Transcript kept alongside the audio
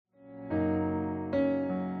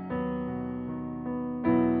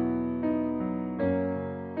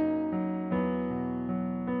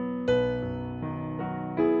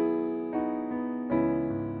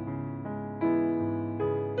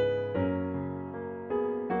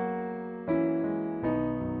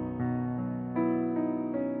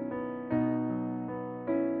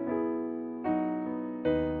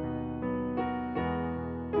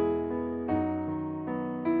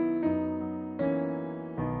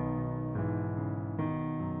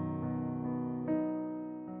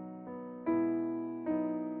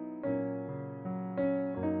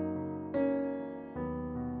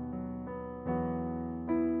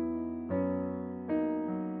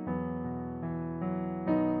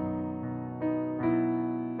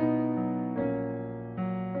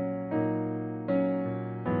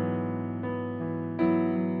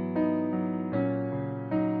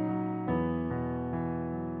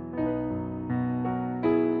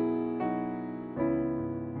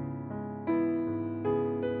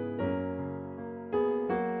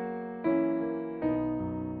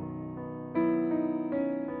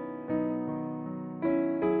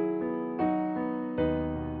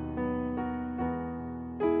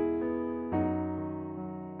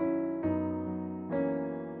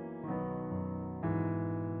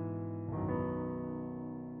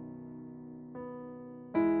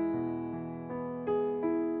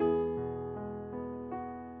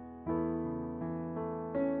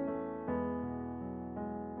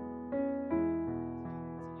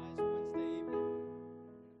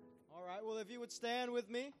would stand with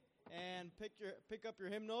me and pick up your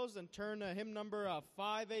hymnals and turn to hymn number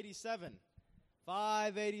 587.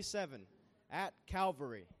 587 at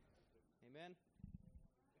Calvary. Amen.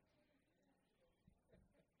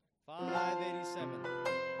 587.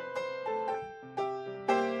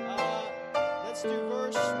 Let's do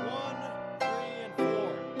verse 1, 3, and 4.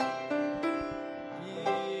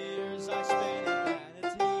 Years I spent in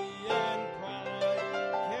vanity and pride,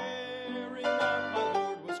 caring not my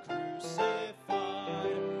Lord was crucified.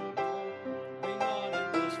 Knowing not it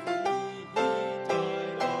was for me he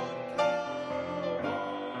died on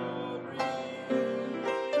Calvary.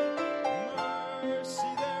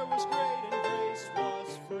 Mercy there was great and grace was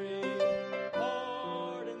free.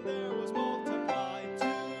 Pardon there was multiplied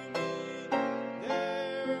to me.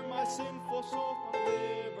 There my sinful soul found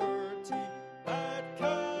liberty at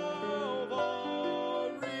Calvary.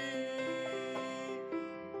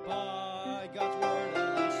 By God's word at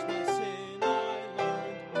last my sin I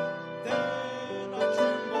learned. Then I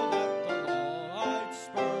trembled at the law I'd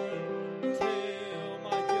spurned, till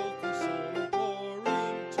my guilty soul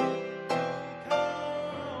pouring to Calvary.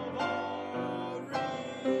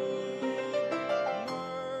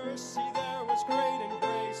 Mercy there was great and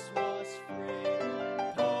grace was free.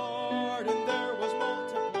 Pardon there was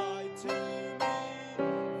multiplied to me.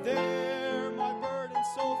 There my burdened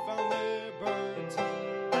soul found liberty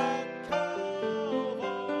at Calvary.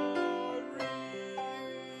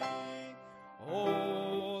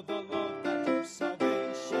 Oh, the love that drew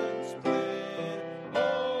salvation's plan.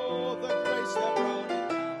 Oh, the grace that brought it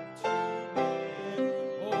down to man.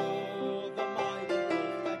 Oh, the mighty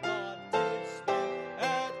growth that God did spend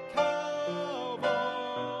at Calvary.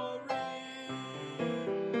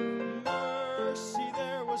 Mercy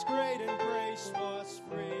there was great and grace was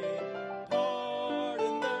free.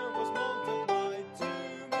 Pardon there was multiplied to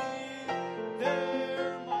me.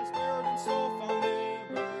 There my spirit and soul found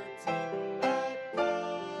liberty at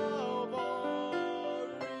Calvary.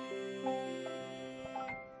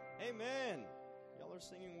 Amen. Y'all are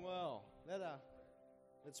singing well.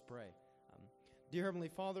 Let's pray. Dear Heavenly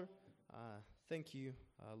Father, thank you,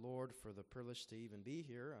 Lord, for the privilege to even be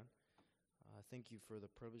here. Thank you for the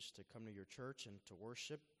privilege to come to your church and to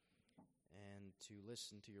worship and to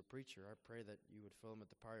listen to your preacher. I pray that you would fill him with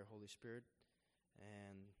the power of your Holy Spirit.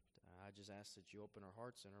 And I just ask that you open our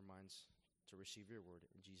hearts and our minds to receive your word.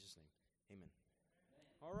 In Jesus' name, amen.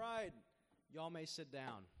 All right. Y'all may sit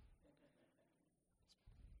down.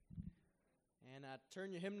 And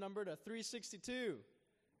turn your hymn number to 362.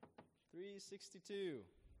 362.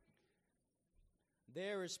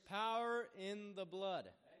 There is power in the blood.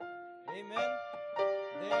 Amen.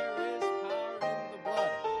 There is power in the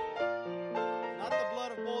blood. Not the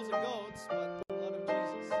blood of bulls and goats, but the blood of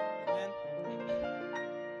Jesus. Amen.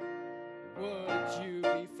 Would you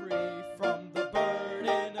be free from the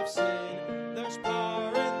burden of sin? There's power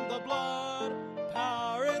in the blood.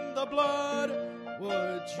 Power in the blood.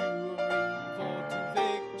 Would you evil to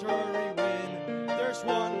victory win? There's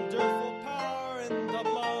wonderful power in the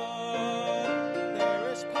blood. There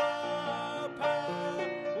is power, power,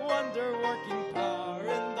 wonder-working power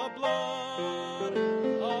in the blood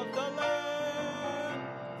of the Lamb.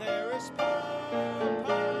 There is power,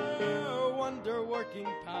 power, wonder-working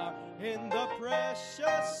power in the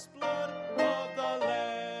precious blood of the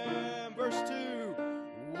Lamb. Verse 2.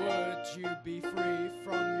 Would you be free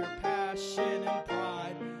from your passion and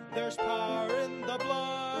pride? There's power in the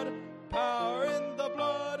blood, power in the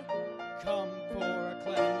blood. Come for a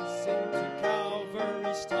cleansing to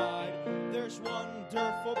Calvary's tide. There's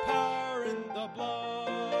wonderful power in the blood.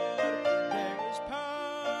 There is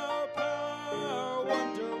power, power,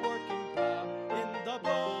 wonder-working power in the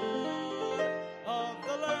blood of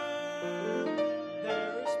the Lamb.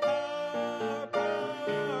 There is power,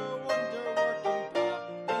 power, wonder-working power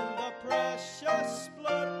in the precious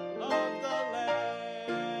blood of the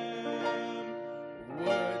Lamb.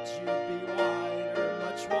 Would you be whiter,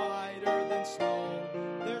 much whiter than snow?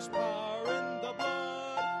 There's power in the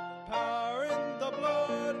blood, power in the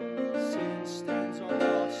blood. Sin stains are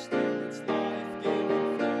lost in its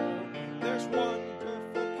life-giving flow. There's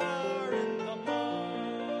wonderful power in the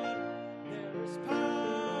blood. There is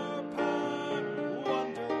power, power,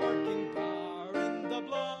 wonder-working power in the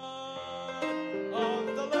blood of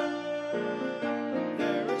the Lamb.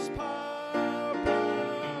 There is power,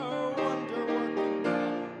 power, wonder-working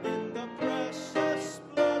power in the precious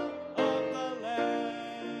blood of the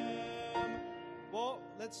Lamb. Well,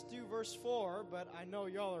 let's do verse 4, but I know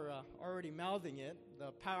y'all are already mouthing it.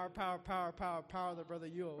 The power, power, power, power, power that Brother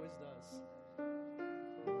Yu always does.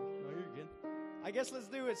 No, you're good. I guess let's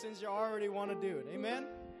do it since you already want to do it. Amen?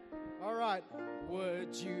 All right.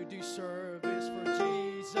 Would you do service for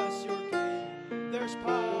Jesus, your King? There's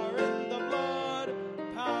power in the blood,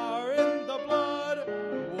 power in the blood.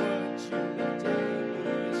 Would you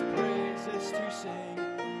daily his praises to sing?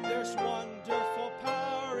 There's wonderful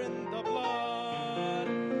power in the blood.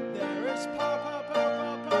 There is power,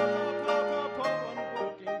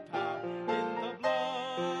 unworking power in the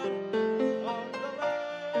blood of the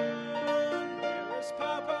Lamb. There is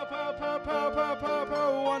power,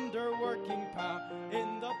 wonder-working power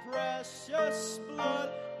in the precious blood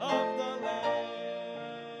of the Lamb.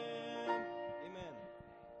 Amen.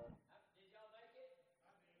 Did y'all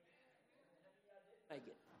make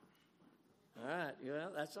it? All right.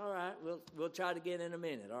 Well, that's all right. We'll try to get in a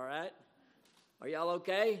minute. All right. Are y'all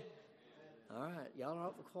okay? All right. Y'all are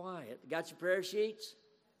awful quiet. Got your prayer sheets?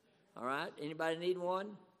 All right. Anybody need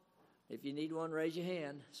one? If you need one, raise your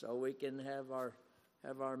hand so we can have our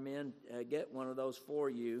men get one of those for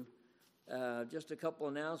you. Just a couple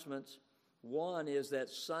announcements. One is that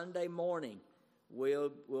Sunday morning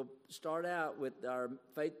we'll start out with our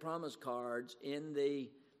Faith Promise cards in the.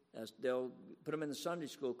 They'll put them in the Sunday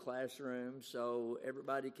school classroom so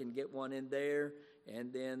everybody can get one in there.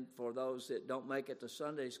 And then for those that don't make it to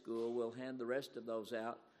Sunday school, we'll hand the rest of those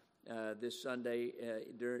out this Sunday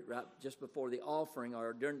just before the offering,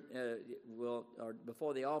 or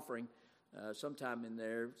before the offering, sometime in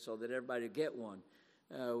there, so that everybody will get one.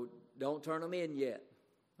 Don't turn them in yet.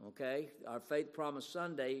 Okay, our Faith Promise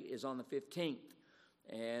Sunday is on the 15th.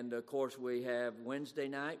 And, of course, we have Wednesday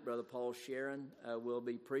night. Brother Paul Sharon will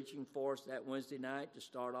be preaching for us that Wednesday night to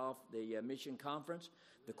start off the mission conference.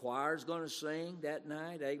 The choir's going to sing that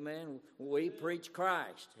night. Amen. We preach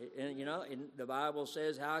Christ. And, and the Bible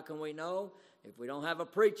says, how can we know if we don't have a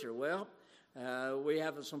preacher? Well, we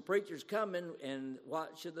have some preachers coming, and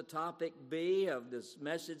what should the topic be of this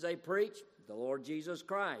message they preach? The Lord Jesus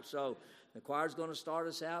Christ. So the choir's going to start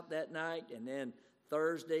us out that night, and then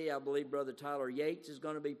Thursday, I believe Brother Tyler Yates is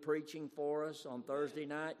going to be preaching for us on Thursday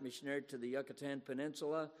night, missionary to the Yucatan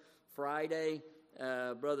Peninsula. Friday,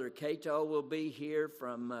 Brother Cato will be here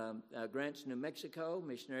from Grants, New Mexico,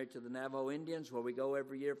 missionary to the Navajo Indians, where we go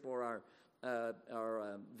every year for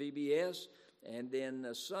our VBS. And then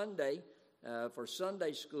Sunday, for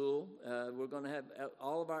Sunday school, we're going to have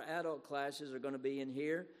all of our adult classes are going to be in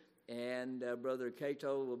here. And Brother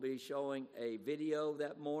Cato will be showing a video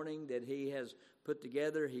that morning that he has put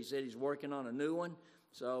together. He said he's working on a new one.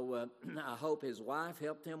 So I hope his wife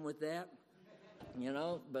helped him with that,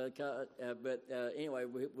 But anyway,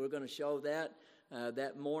 we're going to show that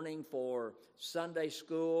morning for Sunday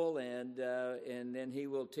school, and then he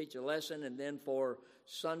will teach a lesson. And then for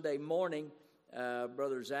Sunday morning,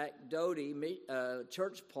 Brother Zach Doty,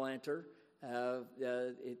 church planter,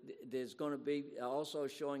 there's going to be also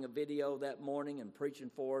showing a video that morning and preaching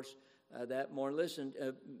for us that morning. Listen,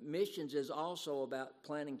 missions is also about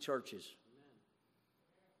planting churches.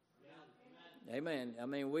 Amen. I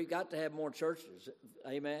mean, we got to have more churches.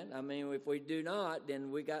 Amen. I mean, if we do not,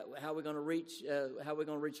 then how are we going to reach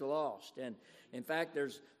the lost? And in fact,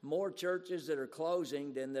 there's more churches that are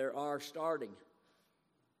closing than there are starting.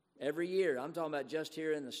 Every year, I'm talking about just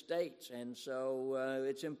here in the States, and so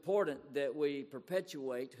it's important that we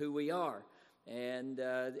perpetuate who we are, and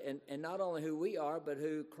not only who we are, but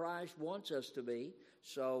who Christ wants us to be.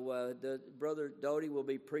 So the Brother Doty will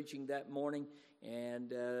be preaching that morning,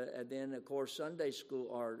 and then of course Sunday school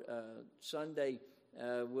or Sunday.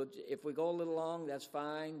 If we go a little long, that's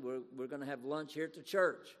fine. We're going to have lunch here at the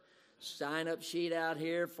church. Sign-up sheet out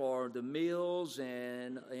here for the meals,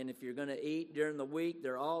 and if you're going to eat during the week,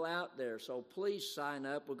 they're all out there. So please sign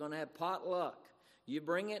up. We're going to have potluck. You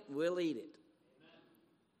bring it, we'll eat it.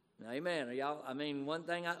 Amen. Amen. Y'all, I mean, one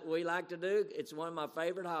thing we like to do, it's one of my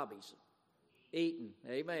favorite hobbies, eating.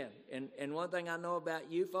 Amen. And one thing I know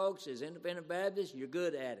about you folks is Independent Baptists, you're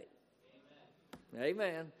good at it. Amen.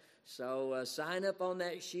 Amen. So sign up on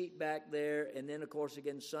that sheet back there, and then, of course,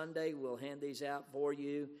 again, Sunday, we'll hand these out for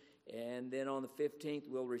you. And then on the 15th,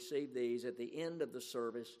 we'll receive these at the end of the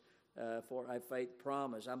service for a Faith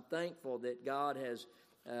Promise. I'm thankful that God has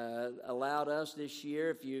allowed us this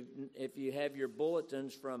year. If you have your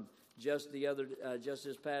bulletins from just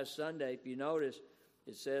this past Sunday, if you notice,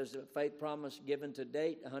 it says that Faith Promise given to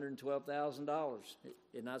date $112,000.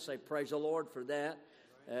 And I say praise the Lord for that.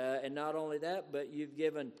 And not only that, but you've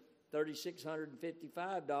given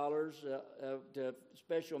 $3,655 to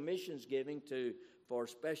special missions giving for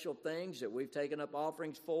special things that we've taken up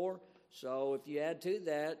offerings for. So if you add to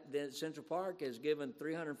that, then Central Park has given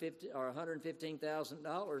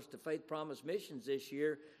 $115,000 to Faith Promise Missions this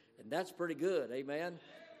year, and that's pretty good. Amen.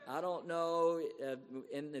 I don't know,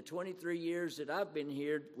 in the 23 years that I've been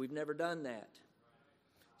here, we've never done that.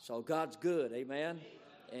 So God's good, amen?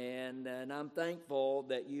 And I'm thankful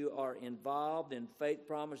that you are involved in Faith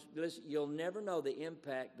Promise. Listen, you'll never know the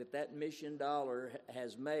impact that mission dollar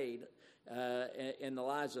has made in the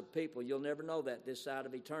lives of people. You'll never know that this side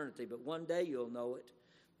of eternity, but one day you'll know it.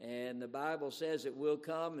 And the Bible says that we'll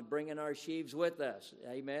come and bring in our sheaves with us,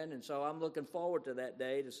 amen? And so I'm looking forward to that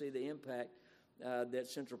day to see the impact that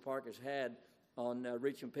Central Park has had on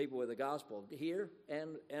reaching people with the gospel here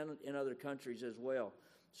and in other countries as well.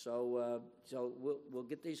 So we'll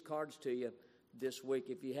get these cards to you this week.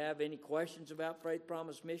 If you have any questions about Faith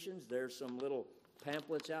Promise Missions, there's some little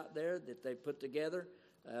pamphlets out there that they put together.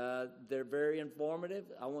 They're very informative.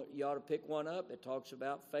 You ought to pick one up. It talks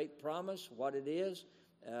about Faith Promise, what it is,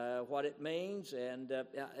 what it means, and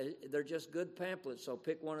they're just good pamphlets. So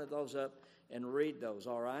pick one of those up and read those,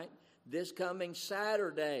 all right? This coming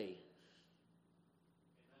Saturday,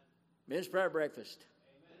 Men's Prayer Breakfast.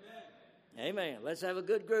 Amen. Let's have a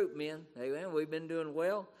good group, men. Amen. We've been doing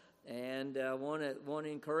well, and I want to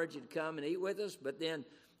encourage you to come and eat with us. But then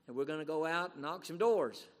we're going to go out and knock some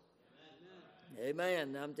doors.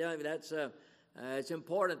 Amen. I'm telling you, that's it's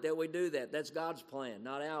important that we do that. That's God's plan,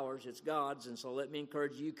 not ours. It's God's. And so let me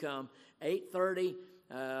encourage you come 8:30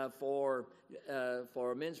 for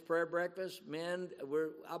a men's prayer breakfast. Men,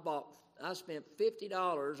 I spent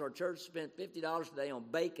 $50. Our church spent $50 today on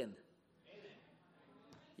bacon.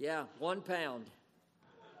 Yeah, 1 pound.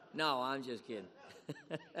 No, I'm just kidding.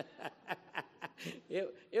 It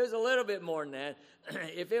was a little bit more than that.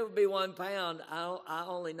 If it would be 1 pound, I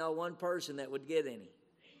only know one person that would get any.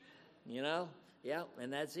 You know? Yeah,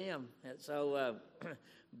 and that's him. And so,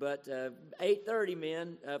 but 8:30,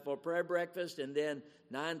 men, for prayer breakfast, and then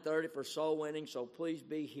 9:30 for soul winning. So please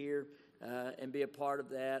be here and be a part of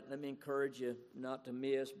that. Let me encourage you not to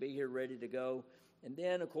miss. Be here ready to go. And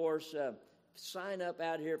then, of course, sign up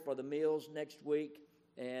out here for the meals next week,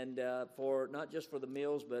 and for not just for the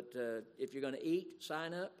meals, but if you're going to eat,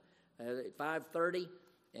 sign up at 5:30,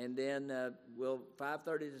 and then 5:30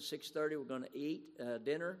 to 6:30 we're going to eat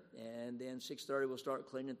dinner, and then 6:30 we'll start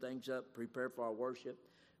cleaning things up, prepare for our worship.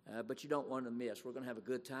 But you don't want to miss. We're going to have a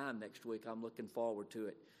good time next week. I'm looking forward to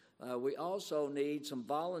it. We also need some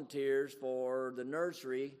volunteers for the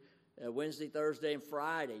nursery Wednesday, Thursday, and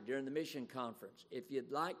Friday during the mission conference. If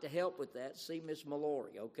you'd like to help with that, see Miss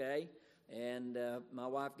Mallory, okay? And my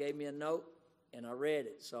wife gave me a note, and I read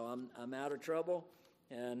it, so I'm out of trouble.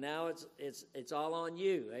 And now it's all on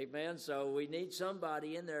you, amen? So we need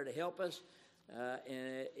somebody in there to help us,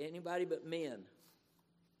 and anybody but men.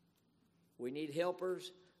 We need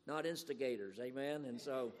helpers, not instigators, amen? And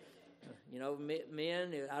so, you know,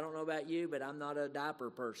 men, I don't know about you, but I'm not a diaper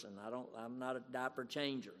person. I'm not a diaper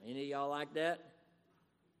changer. Any of y'all like that?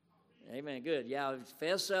 Amen. Good. Yeah,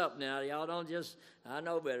 fess up now. Y'all don't just, I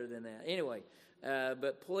know better than that. Anyway,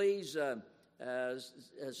 but please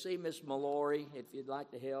see Miss Mallory if you'd like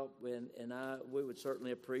to help, and we would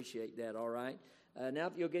certainly appreciate that, all right? Now,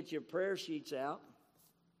 if you'll get your prayer sheets out,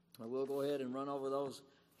 we'll go ahead and run over those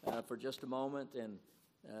for just a moment, and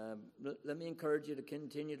let me encourage you to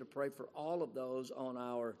continue to pray for all of those on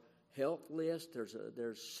our health list.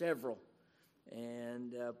 There's several,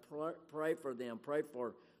 and pray for them. Pray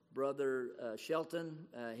for Brother Shelton.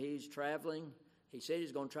 He's traveling. He said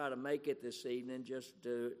he's going to try to make it this evening just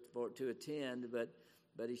to attend,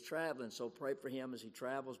 but he's traveling. So pray for him as he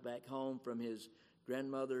travels back home from his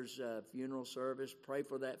grandmother's funeral service. Pray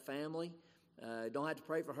for that family. Don't have to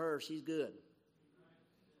pray for her. She's good.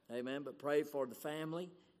 Amen. But pray for the family,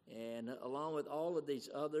 and along with all of these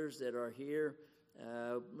others that are here,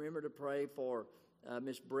 remember to pray for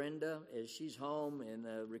Miss Brenda as she's home and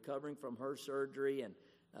recovering from her surgery, and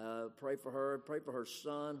pray for her. Pray for her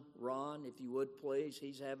son, Ron, if you would, please.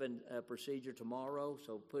 He's having a procedure tomorrow,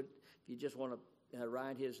 so if you just want to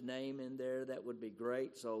write his name in there, that would be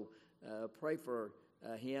great. So pray for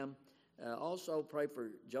him. Also, pray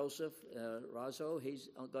for Joseph Razzo. He's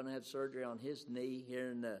going to have surgery on his knee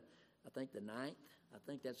here in I think the 9th. I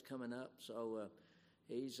think that's coming up. So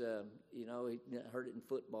he's, he hurt it in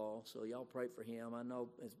football. So y'all pray for him. I know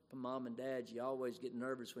as mom and dad, you always get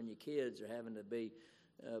nervous when your kids are having to be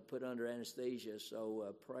put under anesthesia.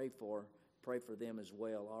 So pray for them as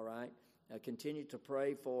well. All right. Continue to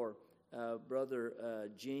pray for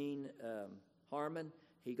Brother Gene Harmon.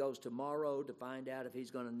 He goes tomorrow to find out if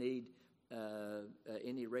he's going to need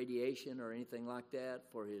any radiation or anything like that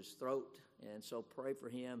for his throat, and so pray for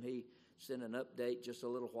him. He sent an update just a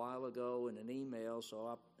little while ago in an email,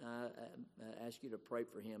 so I ask you to pray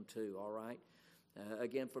for him too, all right?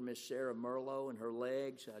 Again, for Miss Sarah Merlo and her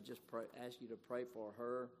legs, I just ask you to pray for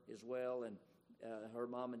her as well, and her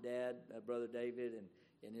mom and dad, Brother David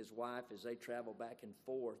and his wife, as they travel back and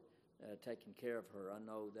forth, taking care of her. I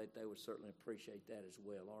know that they would certainly appreciate that as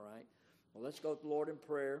well, all right? Well, let's go to the Lord in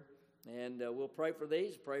prayer, and we'll pray for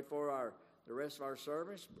these, pray for the rest of our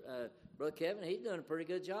service. Brother Kevin, he's doing a pretty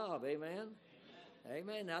good job, amen?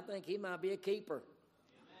 Amen. I think he might be a keeper.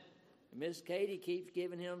 Miss Katie keeps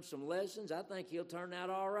giving him some lessons. I think he'll turn out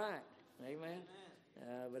all right. Amen.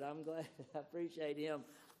 But I'm glad. I appreciate him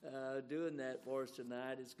doing that for us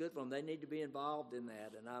tonight. It's good for them. They need to be involved in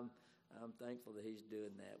that, and I'm thankful that he's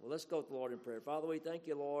doing that. Well, let's go to the Lord in prayer. Father, we thank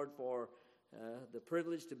you, Lord, for the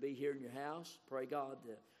privilege to be here in your house. Pray, God,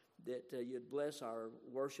 that you'd bless our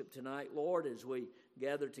worship tonight, Lord, as we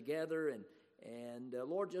gather together and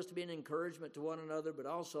Lord, just to be an encouragement to one another, but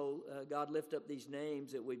also, God, lift up these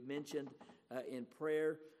names that we've mentioned in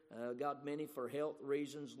prayer. God, many for health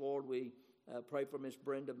reasons. Lord, we pray for Miss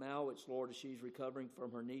Brenda Mowitz, Lord, as she's recovering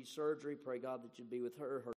from her knee surgery. Pray, God, that you'd be with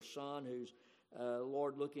her son, who's,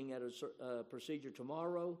 Lord, looking at a procedure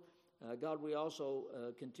tomorrow. God, we also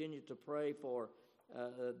continue to pray for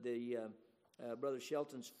Brother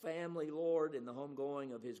Shelton's family, Lord, in the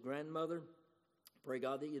homegoing of his grandmother. Pray,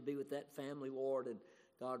 God, that you'd be with that family, Lord, and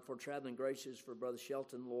God, for traveling graces for Brother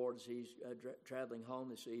Shelton, Lord, as he's traveling home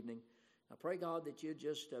this evening. I pray, God, that you'd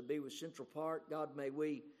just be with Central Park. God, may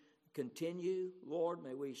we continue, Lord,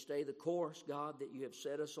 may we stay the course, God, that you have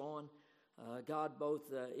set us on. God,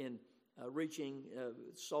 both in reaching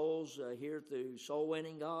souls here through soul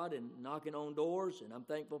winning, God, and knocking on doors, and I'm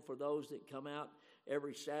thankful for those that come out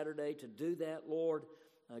every Saturday to do that, Lord.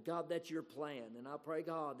 God, that's your plan, and I pray,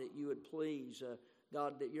 God, that you would please,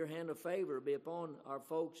 God, that your hand of favor be upon our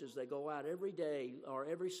folks as they go out every day or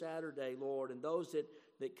every Saturday, Lord, and those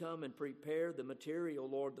that come and prepare the material,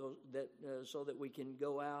 Lord, so that we can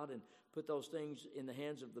go out and put those things in the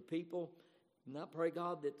hands of the people. And I pray,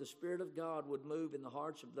 God, that the Spirit of God would move in the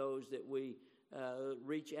hearts of those that we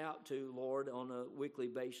reach out to, Lord, on a weekly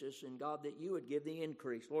basis, and God, that you would give the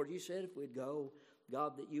increase. Lord, you said if we'd go,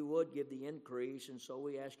 God, that you would give the increase, and so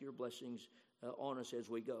we ask your blessings on us as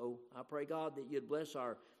we go. I pray, God, that you'd bless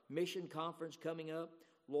our mission conference coming up.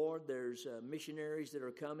 Lord, there's missionaries that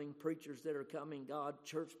are coming, preachers that are coming, God,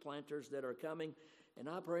 church planters that are coming, and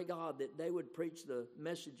I pray, God, that they would preach the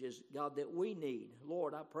messages, God, that we need.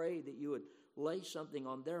 Lord, I pray that you would lay something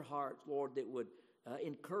on their hearts, Lord, that would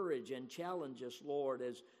encourage and challenge us, Lord,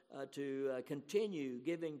 as to continue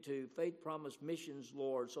giving to Faith Promise Missions,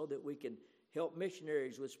 Lord, so that we can help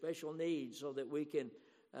missionaries with special needs, so that we can,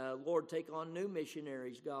 Lord, take on new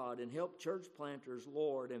missionaries, God, and help church planters,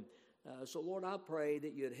 Lord. And so, Lord, I pray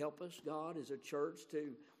that you'd help us, God, as a church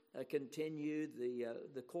to continue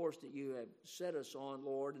the course that you have set us on,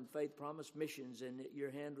 Lord, in Faith Promise Missions, and that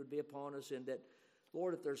your hand would be upon us, and that,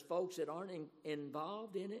 Lord, if there's folks that aren't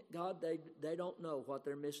involved in it, God, they don't know what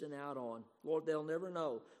they're missing out on. Lord, they'll never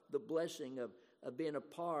know the blessing of being a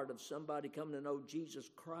part of somebody coming to know Jesus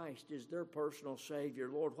Christ as their personal Savior.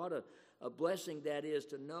 Lord, what a blessing that is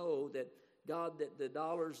to know that, God, that the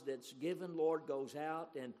dollars that's given, Lord, goes out,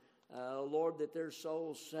 and Lord, that there's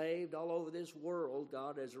souls saved all over this world,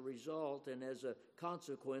 God, as a result and as a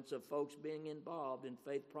consequence of folks being involved in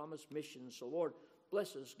Faith Promise Missions. So, Lord,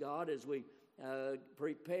 bless us, God, as we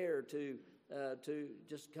prepare to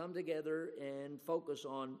just come together and focus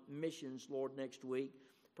on missions, Lord, next week.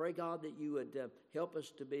 Pray, God, that you would help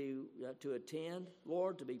us to attend,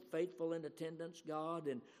 Lord, to be faithful in attendance, God,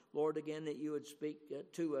 and Lord, again, that you would speak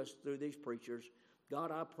to us through these preachers. God,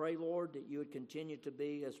 I pray, Lord, that you would continue to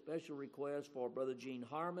be a special request for Brother Gene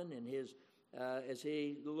Harmon and his, as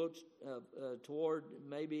he looks toward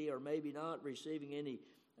maybe or maybe not receiving any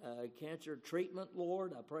cancer treatment,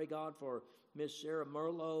 Lord. I pray, God, for Miss Sarah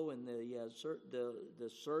Merlo and the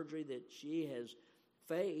surgery that she has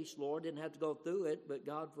faced. Lord, didn't have to go through it, but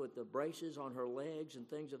God, with the braces on her legs and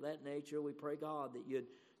things of that nature, we pray, God, that you'd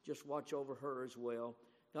just watch over her as well.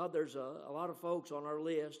 God, there's a lot of folks on our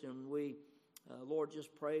list, and we, Lord, just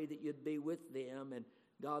pray that you'd be with them, and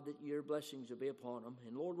God, that your blessings would be upon them.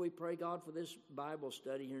 And Lord, we pray, God, for this Bible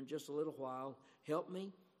study here in just a little while. Help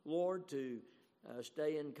me, Lord, to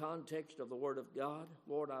stay in context of the Word of God.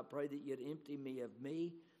 Lord, I pray that you'd empty me of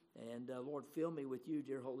me, and Lord, fill me with you,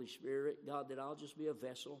 dear Holy Spirit. God, that I'll just be a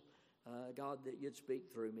vessel. God, that you'd speak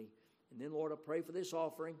through me. And then, Lord, I pray for this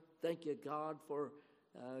offering. Thank you, God, for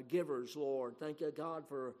givers, Lord. Thank you, God,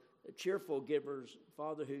 for cheerful givers,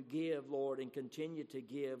 Father, who give, Lord, and continue to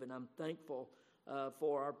give. And I'm thankful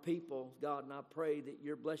for our people, God, and I pray that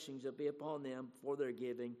your blessings will be upon them for their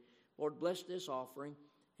giving. Lord, bless this offering.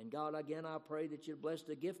 And God, again, I pray that you'd bless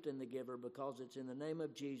the gift and the giver, because it's in the name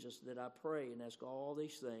of Jesus that I pray and ask all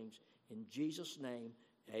these things. In Jesus' name,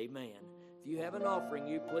 amen. If you have an offering,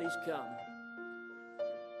 you please come.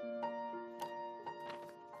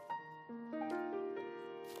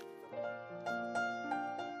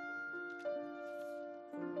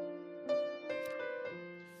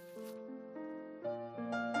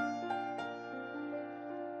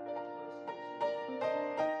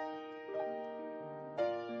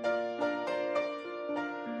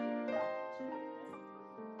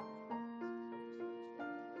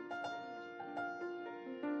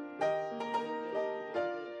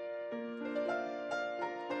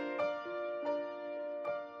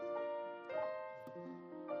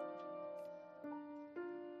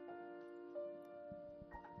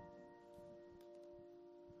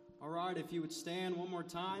 All right, if you would stand one more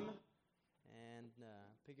time and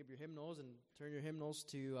pick up your hymnals and turn your hymnals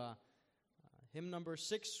to hymn number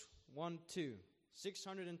 612,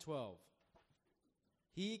 612.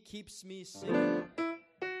 He keeps me singing.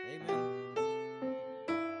 Amen.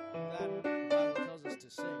 That the Bible tells us to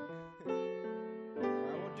sing. All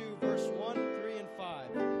right, we'll do verse 1, 3, and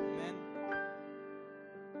 5. Amen.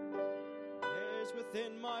 There's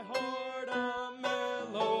within my heart a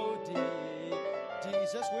melody.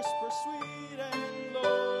 Jesus whispers sweet and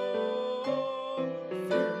low,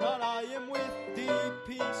 fear not, I am with thee,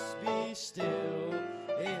 peace be still,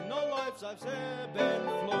 in all life's ebb and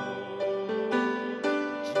flow.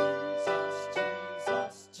 Jesus,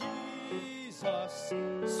 Jesus, Jesus,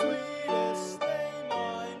 sweetest name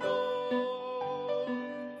I know,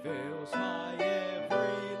 fills my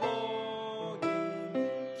every longing,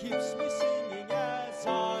 keeps me singing as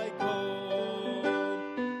I go,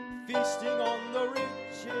 feasting on the riches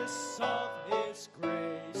of His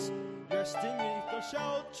grace, resting neath the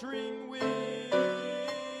sheltering wing,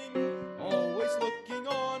 always looking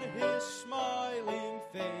on His smiling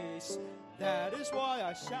face. That is why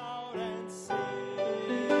I shout and sing.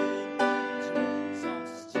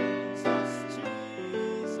 Jesus, Jesus,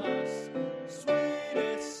 Jesus,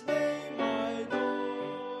 sweetest name I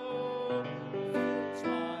know, fills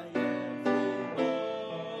my every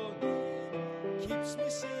longing, keeps me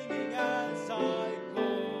singing as I go.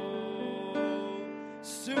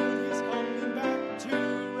 Soon He's coming back to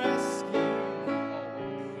rescue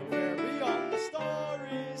me, there beyond the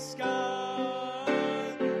starry sky.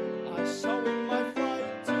 I shall wing my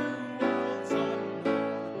flight to worlds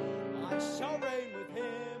unknown, I shall reign with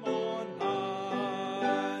Him on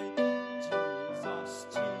high. Jesus,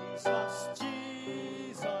 Jesus,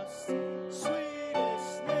 Jesus,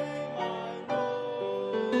 sweetest name I know,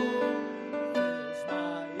 fills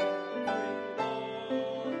my every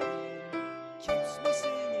longing, keeps me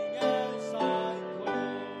singing as I go.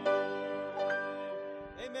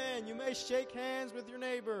 Amen. You may shake hands with your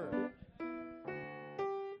neighbor.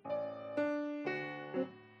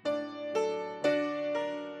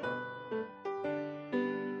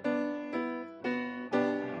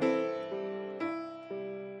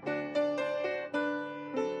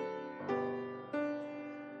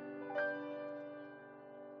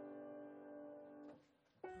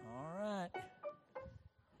 All right.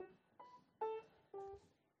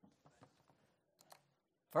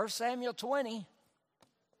 First Samuel 20.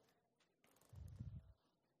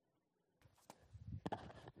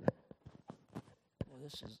 Well,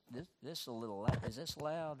 this is a little loud. Is this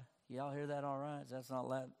loud? Y'all hear that all right? That's not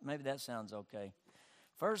loud. Maybe that sounds okay.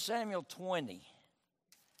 First Samuel 20.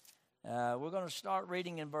 We're going to start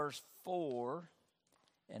reading in verse 4,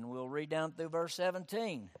 and we'll read down through verse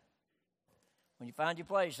 17. When you find your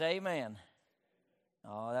place, amen.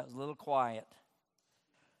 Oh, that was a little quiet.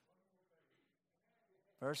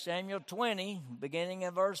 1 Samuel 20, beginning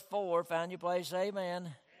in verse 4, found your place,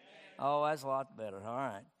 amen. Oh, that's a lot better. All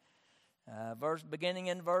right. Beginning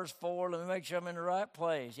in verse 4, let me make sure I'm in the right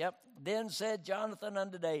place. Yep. Then said Jonathan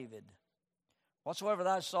unto David, whatsoever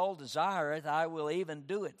thy soul desireth, I will even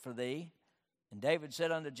do it for thee. And David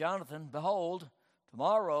said unto Jonathan, behold,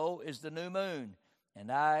 tomorrow is the new moon,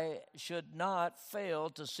 and I should not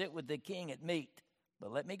fail to sit with the king at meat.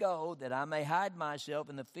 But let me go, that I may hide myself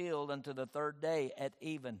in the field unto the third day at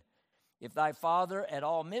even. If thy father at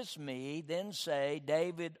all miss me, then say,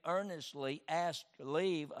 David earnestly asked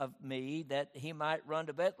leave of me, that he might run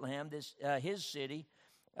to Bethlehem, his city,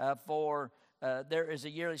 for there is a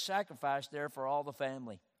yearly sacrifice there for all the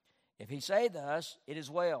family. If he say thus, it is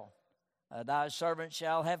well. Thy servant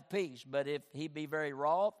shall have peace. But if he be very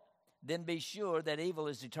wroth, then be sure that evil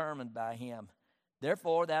is determined by him.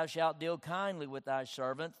 Therefore thou shalt deal kindly with thy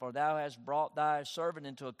servant, for thou hast brought thy servant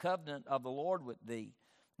into a covenant of the Lord with thee.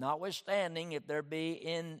 Notwithstanding, if there be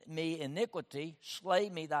in me iniquity, slay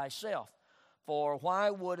me thyself. For why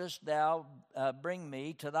wouldest thou bring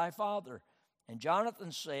me to thy father? And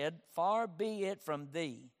Jonathan said, Far be it from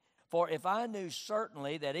thee. For if I knew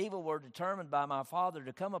certainly that evil were determined by my father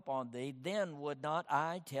to come upon thee, then would not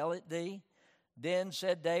I tell it thee? Then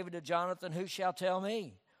said David to Jonathan, Who shall tell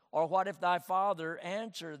me? Or what if thy father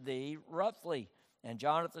answer thee roughly? And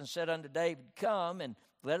Jonathan said unto David, Come, and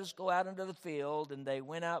let us go out into the field. And they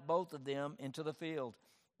went out both of them into the field.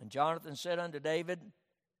 And Jonathan said unto David,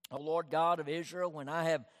 O Lord God of Israel, when I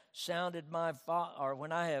have sounded my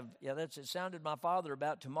sounded my father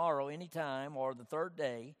about tomorrow any time, or the third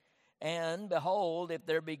day, and behold, if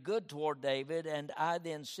there be good toward David, and I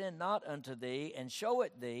then sin not unto thee, and show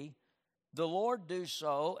it thee, the Lord do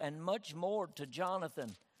so, and much more to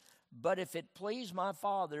Jonathan. But if it please my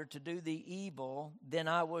father to do thee evil, then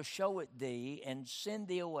I will show it thee, and send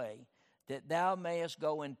thee away, that thou mayest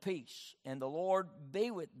go in peace. And the Lord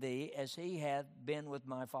be with thee, as he hath been with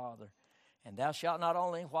my father. And thou shalt not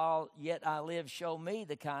only, while yet I live, show me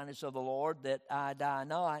the kindness of the Lord, that I die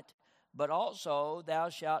not, but also thou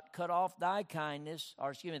shalt cut off thy kindness,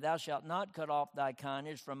 thou shalt not cut off thy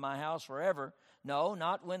kindness from my house forever. No,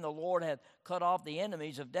 not when the Lord hath cut off the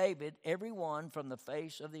enemies of David, every one from the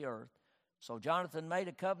face of the earth. So Jonathan made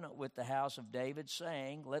a covenant with the house of David,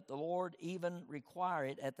 saying, Let the Lord even require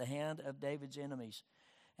it at the hand of David's enemies.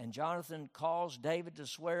 And Jonathan caused David to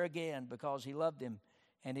swear again, because he loved him,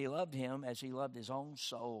 and he loved him as he loved his own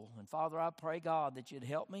soul. And Father, I pray, God, that you'd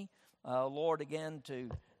help me, Lord, again to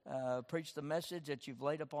preach the message that you've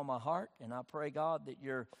laid upon my heart. And I pray, God, that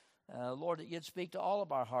Lord, that you'd speak to all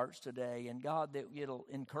of our hearts today. And God, that you'll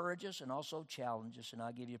encourage us and also challenge us. And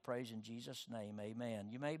I give you praise in Jesus' name. Amen.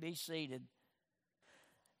 You may be seated.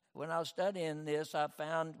 When I was studying this, I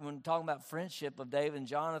found, when talking about friendship of David and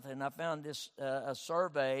Jonathan, I found this a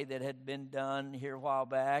survey that had been done here a while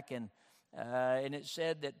back, and it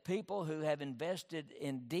said that people who have invested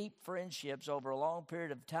in deep friendships over a long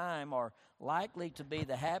period of time are likely to be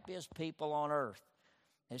the happiest people on earth.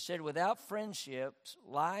 It said, without friendships,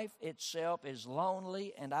 life itself is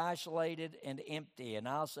lonely and isolated and empty. And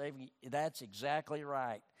I'll say that's exactly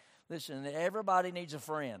right. Listen, everybody needs a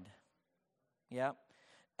friend. Yep.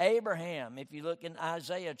 Abraham, if you look in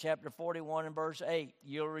Isaiah chapter 41 and verse 8,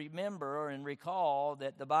 you'll remember and recall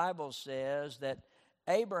that the Bible says that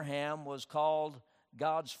Abraham was called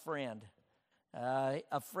God's friend,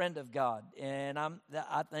 a friend of God. And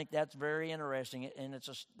I think that's very interesting, and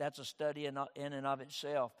that's a study in and of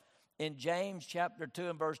itself. In James chapter 2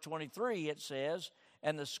 and verse 23, it says,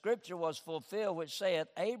 And the scripture was fulfilled, which saith,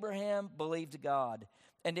 Abraham believed God,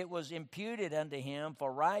 and it was imputed unto him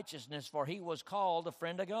for righteousness, for he was called a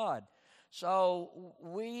friend of God. So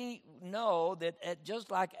we know that just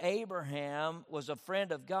like Abraham was a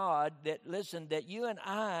friend of God, that you and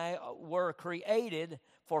I were created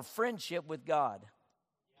for friendship with God.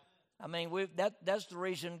 I mean, that's the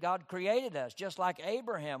reason God created us, just like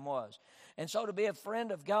Abraham was. And so to be a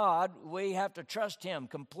friend of God, we have to trust him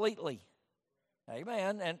completely.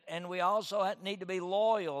 Amen. And we also need to be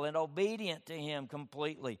loyal and obedient to him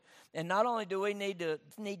completely. And not only do we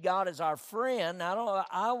need God as our friend,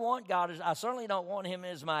 I certainly don't want him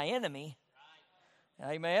as my enemy.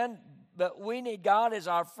 Right. Amen. But we need God as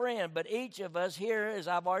our friend. But each of us here, as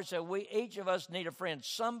I've already said, each of us need a friend.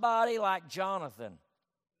 Somebody like Jonathan.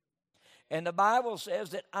 And the Bible says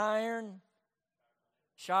that iron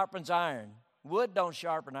sharpens iron. Wood don't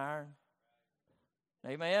sharpen iron.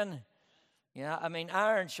 Amen. Yeah, I mean,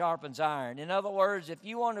 iron sharpens iron. In other words, if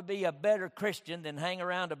you want to be a better Christian, then hang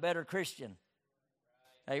around a better Christian.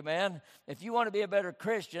 Right. Amen. If you want to be a better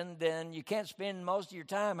Christian, then you can't spend most of your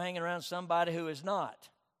time hanging around somebody who is not.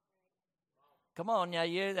 Come on, now,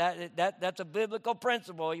 that's a biblical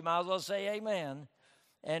principle. You might as well say amen.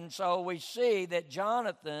 And so we see that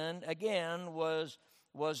Jonathan, again, was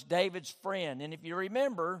David's friend. And if you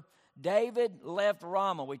remember, David left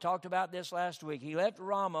Ramah. We talked about this last week. He left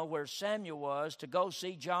Ramah, where Samuel was, to go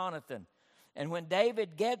see Jonathan. And when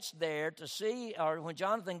David gets there to see, or when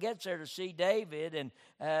Jonathan gets there to see David, and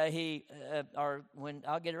when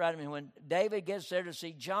David gets there to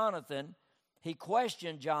see Jonathan, he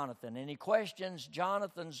questioned Jonathan, and he questions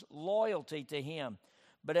Jonathan's loyalty to him.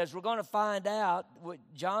 But as we're going to find out,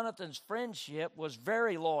 Jonathan's friendship was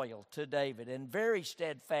very loyal to David and very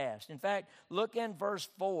steadfast. In fact, look in verse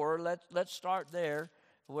 4. Let's start there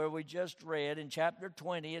where we just read in chapter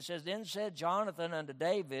 20. It says, Then said Jonathan unto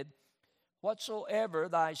David, Whatsoever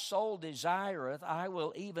thy soul desireth, I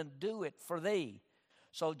will even do it for thee.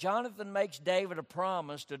 So Jonathan makes David a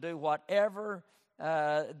promise to do whatever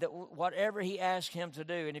whatever he asked him to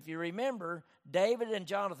do. And if you remember, David and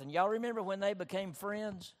Jonathan, y'all remember when they became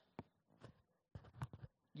friends?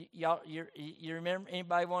 You remember?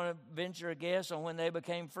 Anybody want to venture a guess on when they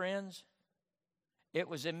became friends? It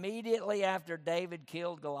was immediately after David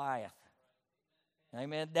killed Goliath.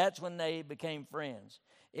 Amen. That's when they became friends.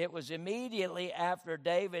 It was immediately after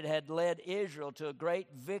David had led Israel to a great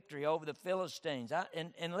victory over the Philistines.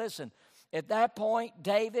 And listen, at that point,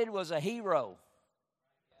 David was a hero.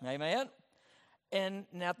 Amen. And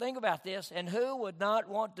now think about this. And who would not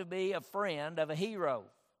want to be a friend of a hero?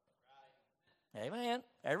 Amen.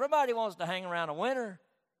 Everybody wants to hang around a winner.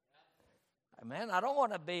 Amen. I don't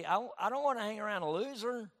want to hang around a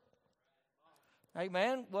loser.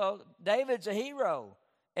 Amen. Well, David's a hero.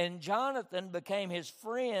 And Jonathan became his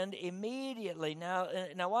friend immediately. Now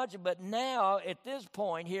watch it. But now, at this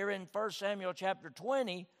point, here in 1 Samuel chapter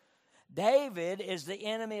 20, David is the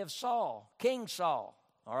enemy of Saul, King Saul.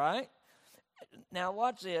 All right? Now,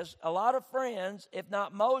 watch this. A lot of friends, if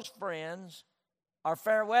not most friends, are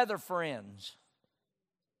fair weather friends.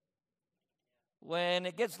 When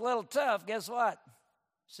it gets a little tough, guess what?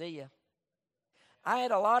 See ya. I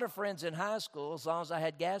had a lot of friends in high school as long as I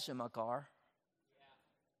had gas in my car.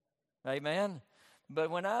 Amen. But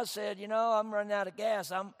when I said, I'm running out of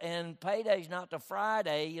gas, and payday's not till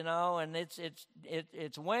Friday, and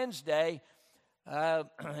it's Wednesday,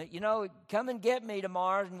 come and get me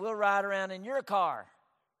tomorrow, and we'll ride around in your car.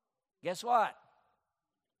 Guess what?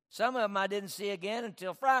 Some of them I didn't see again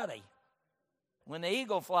until Friday, when the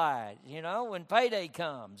eagle flies, when payday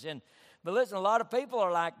comes. But listen, a lot of people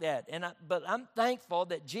are like that. But I'm thankful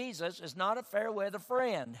that Jesus is not a fair weather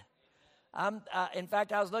friend. In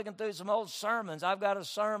fact, I was looking through some old sermons. I've got a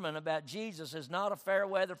sermon about Jesus is not a fair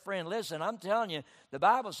weather friend. Listen, I'm telling you, the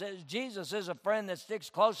Bible says Jesus is a friend that sticks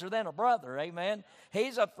closer than a brother. Amen.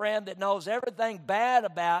 He's a friend that knows everything bad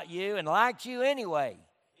about you and likes you anyway.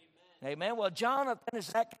 Amen. Well, Jonathan is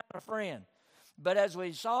that kind of friend. But as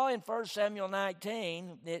we saw in 1 Samuel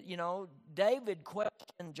 19, David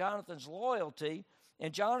questioned Jonathan's loyalty,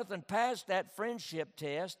 and Jonathan passed that friendship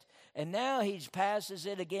test, and now he passes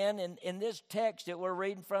it again in this text that we're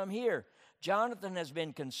reading from here. Jonathan has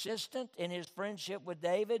been consistent in his friendship with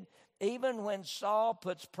David. Even when Saul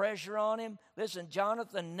puts pressure on him, listen,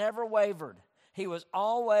 Jonathan never wavered. He was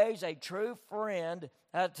always a true friend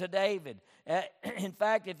to David. In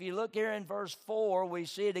fact, if you look here in verse 4, we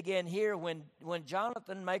see it again here when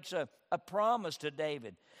Jonathan makes a promise to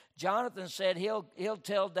David. Jonathan said he'll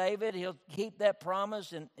tell David, he'll keep that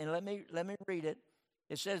promise, and let me read it.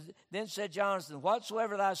 It says, then said Jonathan,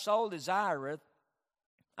 whatsoever thy soul desireth,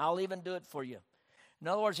 I'll even do it for you. In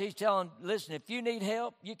other words, he's telling, listen, if you need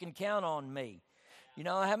help, you can count on me.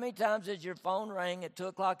 How many times does your phone ring at 2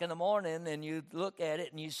 o'clock in the morning and you look at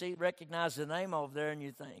it and you recognize the name over there and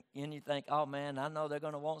you think, oh man, I know they're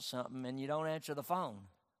going to want something, and you don't answer the phone.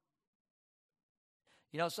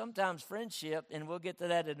 Sometimes friendship, and we'll get to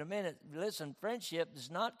that in a minute. Listen, friendship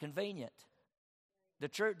is not convenient.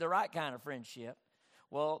 The right kind of friendship.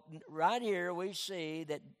 Well, right here we see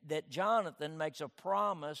that Jonathan makes a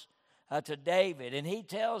promise to David, and he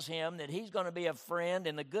tells him that he's going to be a friend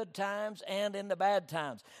in the good times and in the bad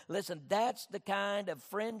times. Listen, that's the kind of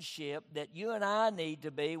friendship that you and I need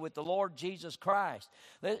to be with the Lord Jesus Christ.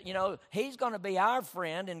 He's going to be our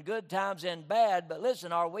friend in good times and bad, but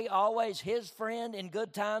listen, are we always his friend in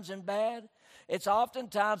good times and bad? It's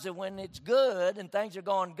oftentimes that when it's good and things are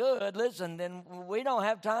going good, listen, then we don't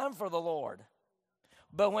have time for the Lord.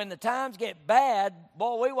 But when the times get bad,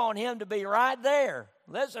 boy, we want him to be right there.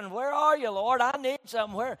 Listen, where are you, Lord? I need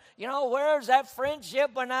something. Where's that friendship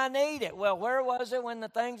when I need it? Well, where was it when the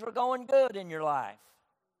things were going good in your life?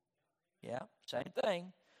 Yeah, same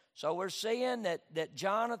thing. So we're seeing that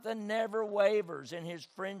Jonathan never wavers in his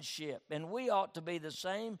friendship, and we ought to be the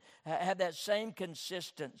same, have that same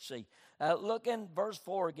consistency. Look in verse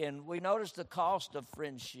 4 again. We notice the cost of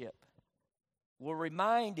friendship. We're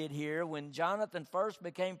reminded here when Jonathan first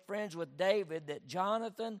became friends with David that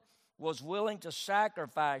Jonathan was willing to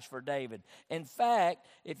sacrifice for David. In fact,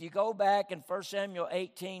 if you go back in 1 Samuel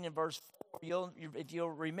 18 and verse 4, if you'll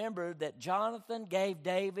remember that Jonathan gave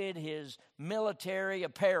David his military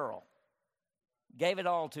apparel, gave it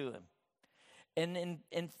all to him. And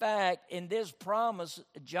in fact, in this promise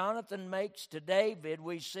Jonathan makes to David,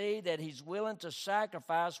 we see that he's willing to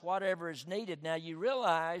sacrifice whatever is needed. Now, you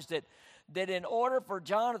realize that in order for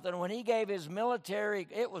Jonathan, when he gave his military,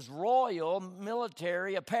 it was royal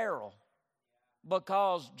military apparel,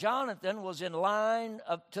 because Jonathan was in line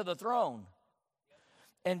up to the throne.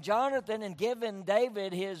 And Jonathan, in giving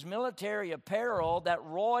David his military apparel, that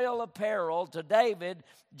royal apparel to David,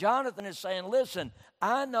 Jonathan is saying, listen,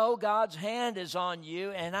 I know God's hand is on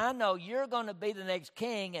you, and I know you're going to be the next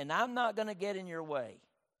king, and I'm not going to get in your way.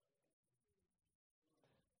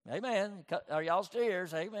 Amen. Are y'all still here?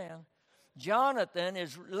 Amen. Jonathan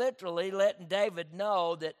is literally letting David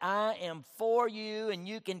know that I am for you and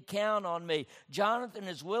you can count on me. Jonathan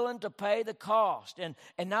is willing to pay the cost. And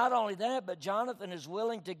not only that, but Jonathan is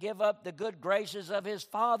willing to give up the good graces of his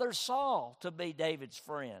father Saul to be David's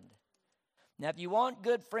friend. Now, if you want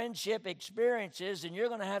good friendship experiences, then you're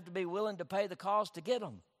going to have to be willing to pay the cost to get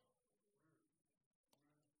them.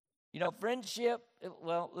 You know, friendship,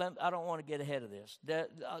 well, I don't want to get ahead of this.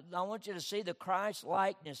 I want you to see the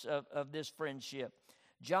Christ-likeness of this friendship.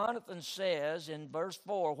 Jonathan says in verse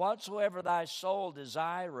 4, whatsoever thy soul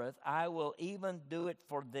desireth, I will even do it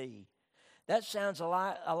for thee. That sounds a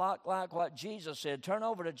lot like what Jesus said. Turn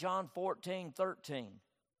over to John 14:13.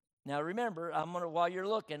 Now remember, while you're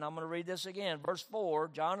looking, I'm going to read this again. Verse 4,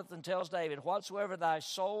 Jonathan tells David, whatsoever thy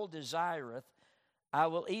soul desireth, I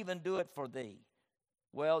will even do it for thee.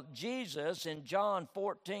 Well, Jesus in John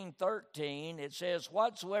 14:13, it says,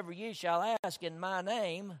 whatsoever ye shall ask in my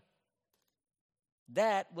name,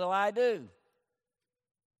 that will I do.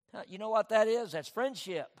 You know what that is? That's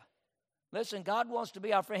friendship. Listen, God wants to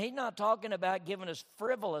be our friend. He's not talking about giving us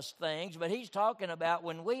frivolous things, but he's talking about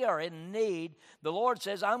when we are in need, the Lord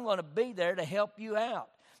says, I'm going to be there to help you out.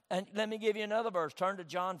 And let me give you another verse. Turn to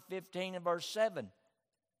John 15 and verse 7.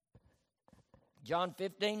 John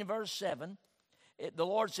 15 and verse 7. The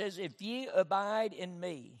Lord says, if ye abide in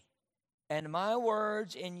me, and my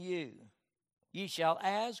words in you, ye shall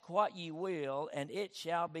ask what ye will, and it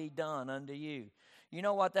shall be done unto you. You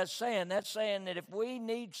know what that's saying? That's saying that if we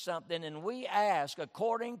need something and we ask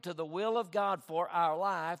according to the will of God for our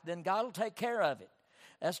life, then God will take care of it.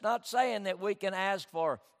 That's not saying that we can ask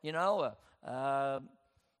for, I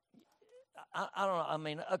don't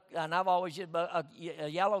know, and I've always used a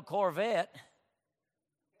yellow Corvette,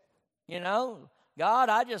 God,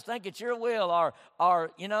 I just think it's your will,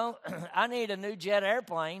 or I need a new jet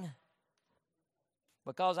airplane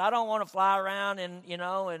because I don't want to fly around and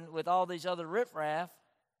with all these other riffraff.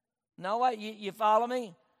 No, you follow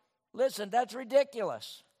me? Listen, that's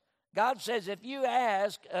ridiculous. God says if you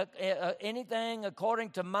ask anything according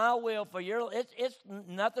to my will for it's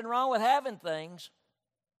nothing wrong with having things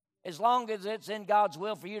as long as it's in God's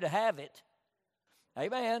will for you to have it.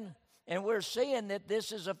 Amen. And we're seeing that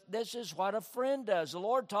this is what a friend does. The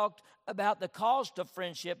Lord talked about the cost of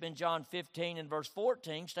friendship in John 15 and verse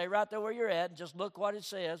 14. Stay right there where you're at and just look what it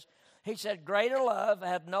says. He said, greater love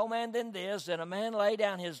hath no man than this, that a man lay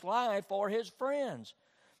down his life for his friends.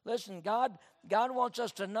 Listen, God wants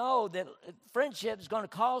us to know that friendship is going to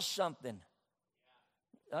cost something.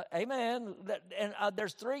 Amen. And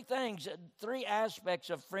there's three aspects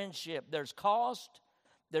of friendship. There's cost,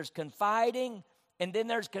 there's confiding, and then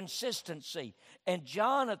there's consistency. And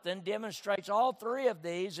Jonathan demonstrates all three of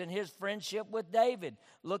these in his friendship with David.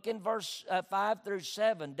 Look in verse 5 through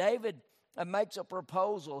 7. David makes a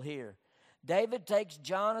proposal here. David takes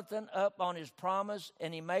Jonathan up on his promise,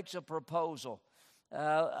 and he makes a proposal.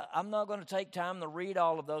 I'm not going to take time to read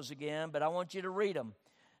all of those again, but I want you to read them.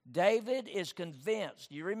 David is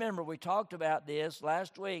convinced. You remember we talked about this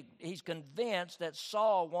last week. He's convinced that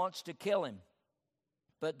Saul wants to kill him.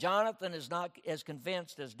 But Jonathan is not as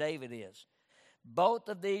convinced as David is. Both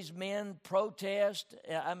of these men protest.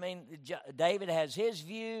 David has his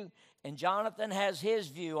view, and Jonathan has his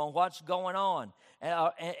view on what's going on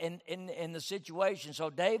in the situation.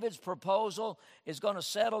 So David's proposal is going to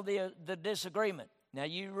settle the disagreement. Now,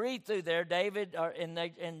 you read through there, David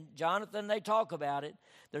and Jonathan, they talk about it.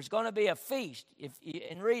 There's going to be a feast,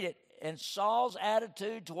 and read it. And Saul's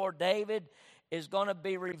attitude toward David is going to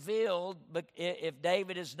be revealed if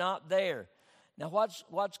David is not there. Now,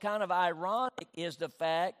 what's kind of ironic is the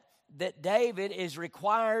fact that David is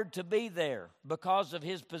required to be there because of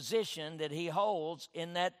his position that he holds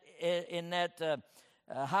in that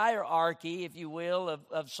hierarchy, if you will,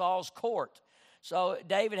 of Saul's court. So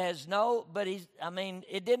David has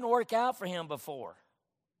it didn't work out for him before.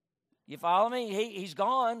 You follow me? He's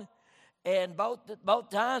gone, and both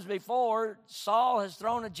times before, Saul has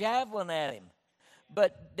thrown a javelin at him.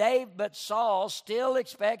 But Saul still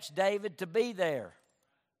expects David to be there.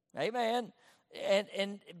 Amen.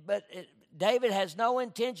 But David has no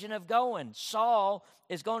intention of going. Saul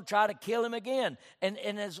is going to try to kill him again. And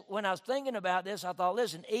when I was thinking about this, I thought,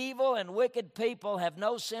 listen, evil and wicked people have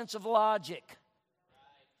no sense of logic.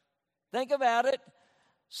 Think about it.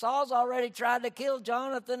 Saul's already tried to kill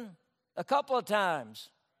Jonathan a couple of times.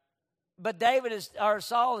 But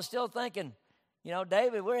Saul is still thinking,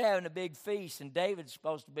 David, we're having a big feast, and David's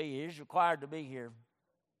supposed to be here. He's required to be here.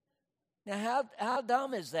 Now, how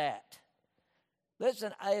dumb is that?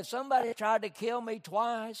 Listen, if somebody tried to kill me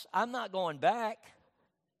twice, I'm not going back.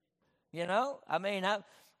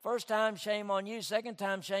 First time, shame on you. Second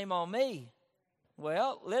time, shame on me.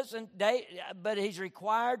 Well, listen, but he's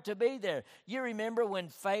required to be there. You remember when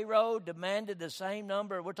Pharaoh demanded the same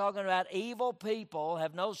number? We're talking about evil people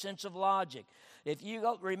have no sense of logic. If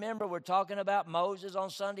you remember, we're talking about Moses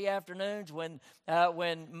on Sunday afternoons when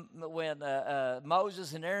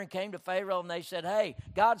Moses and Aaron came to Pharaoh and they said, hey,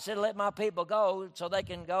 God said let my people go so they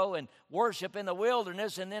can go and worship in the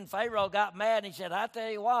wilderness. And then Pharaoh got mad and he said, I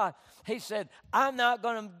tell you why. He said, I'm not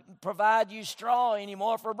going to provide you straw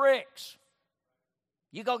anymore for bricks.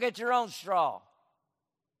 You go get your own straw.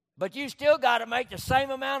 But you still got to make the same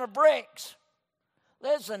amount of bricks.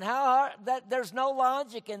 Listen, there's no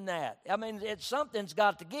logic in that. Something's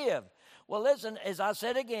got to give. Well, listen, as I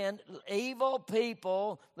said again, evil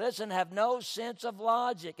people, have no sense of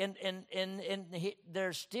logic. And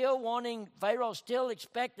they're still wanting, Pharaoh's still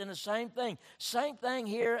expecting the same thing. Same thing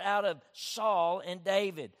here out of Saul and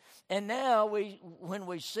David. And now when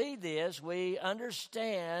we see this, we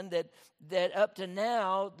understand that up to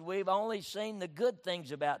now, we've only seen the good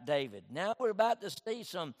things about David. Now we're about to see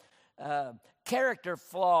some character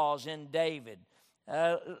flaws in David.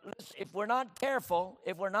 If we're not careful,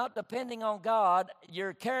 if we're not depending on God,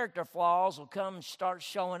 your character flaws will come and start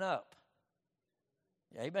showing up.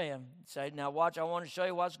 Amen. Say, now watch, I want to show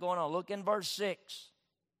you what's going on. Look in verse 6.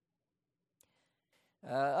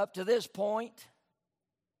 Up to this point,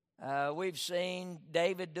 we've seen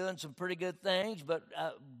David doing some pretty good things, but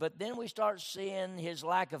then we start seeing his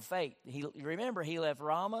lack of faith. Remember, he left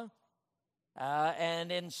Ramah.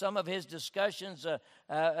 And in some of his discussions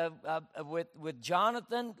with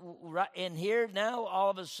Jonathan, in here now, all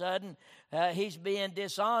of a sudden, he's being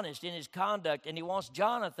dishonest in his conduct, and he wants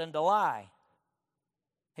Jonathan to lie.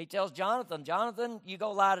 He tells Jonathan, you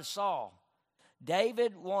go lie to Saul.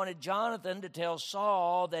 David wanted Jonathan to tell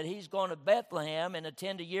Saul that he's going to Bethlehem and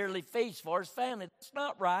attend a yearly feast for his family. That's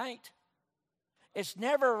not right. It's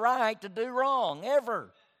never right to do wrong,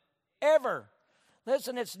 ever, ever.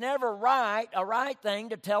 Listen, it's never a right thing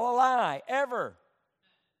to tell a lie, ever.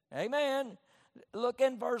 Amen. Look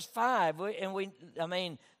in verse 5, let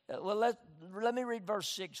me read verse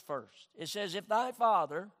 6 first. It says, if thy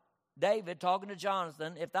father, David talking to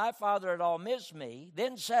Jonathan, if thy father at all miss me,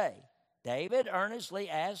 then say, David earnestly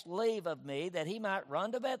asked leave of me that he might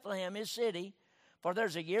run to Bethlehem, his city, for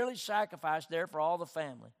there's a yearly sacrifice there for all the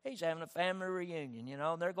family. He's having a family reunion,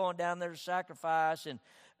 they're going down there to sacrifice.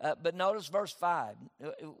 But notice verse 5.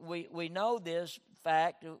 We know this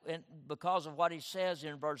fact because of what he says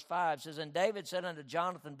in verse 5. It says, and David said unto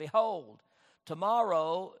Jonathan, behold,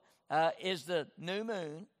 tomorrow is the new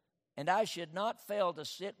moon, and I should not fail to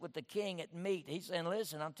sit with the king at meat. He's saying,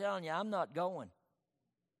 listen, I'm telling you, I'm not going.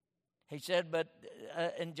 He said,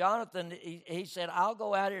 and Jonathan, he said, I'll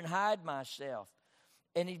go out here and hide myself.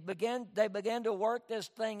 And they began to work this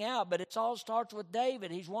thing out, but it all starts with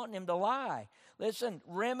David. He's wanting him to lie. Listen,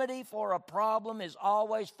 remedy for a problem is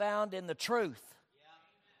always found in the truth,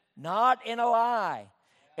 not in a lie.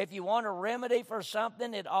 If you want a remedy for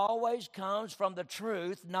something, it always comes from the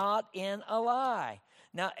truth, not in a lie.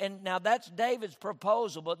 Now that's David's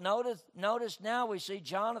proposal, but notice now we see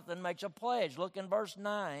Jonathan makes a pledge. Look in verse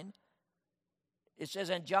 9. It says,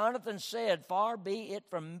 and Jonathan said, far be it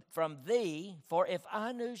from thee, for if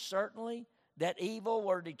I knew certainly that evil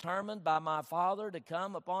were determined by my father to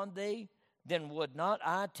come upon thee, then would not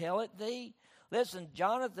I tell it thee? Listen,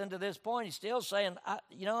 Jonathan, to this point, he's still saying,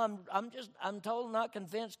 I'm totally not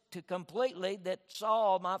convinced completely that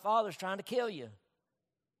Saul, my father's trying to kill you.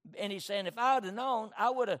 And he's saying, if I would have known,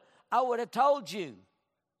 I would have told you.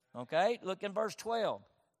 Okay, look in verse 12.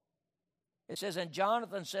 It says, and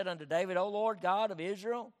Jonathan said unto David, O Lord God of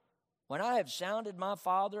Israel, when I have sounded my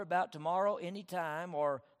father about tomorrow any time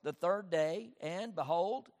or the third day, and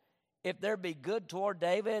behold, if there be good toward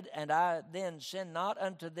David, and I then sin not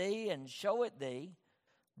unto thee and show it thee,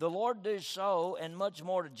 the Lord do so, and much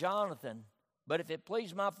more to Jonathan. But if it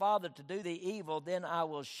please my father to do thee evil, then I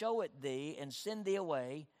will show it thee and send thee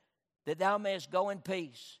away, that thou mayest go in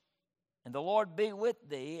peace. And the Lord be with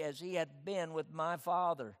thee as he hath been with my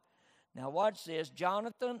father. Now watch this.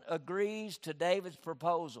 Jonathan agrees to David's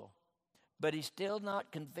proposal, but he's still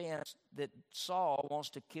not convinced that Saul wants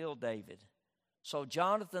to kill David. So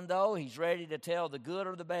Jonathan, though, he's ready to tell the good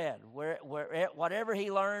or the bad. Whatever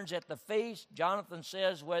he learns at the feast, Jonathan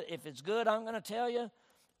says, well, if it's good, I'm going to tell you.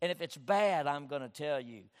 And if it's bad, I'm going to tell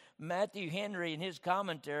you. Matthew Henry, in his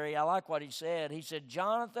commentary, I like what he said. He said,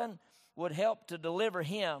 Jonathan would help to deliver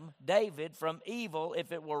him, David, from evil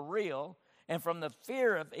if it were real, and from the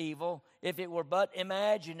fear of evil if it were but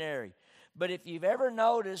imaginary. But if you've ever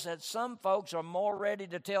noticed that some folks are more ready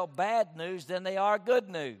to tell bad news than they are good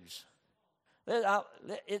news.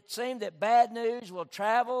 It seemed that bad news will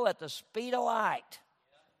travel at the speed of light.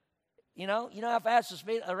 You know how fast the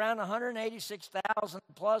speed? Around 186,000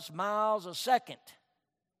 plus miles a second.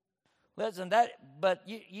 Listen, but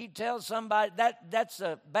you tell somebody that's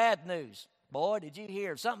bad news. Boy, did you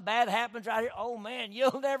hear? Something bad happens right here. Oh, man,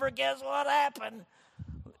 you'll never guess what happened.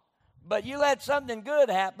 But you let something good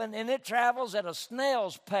happen, and it travels at a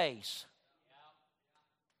snail's pace.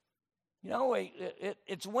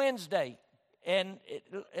 It's Wednesday. And,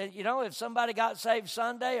 if somebody got saved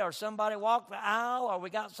Sunday or somebody walked the aisle or we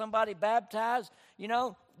got somebody baptized,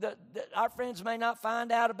 our friends may not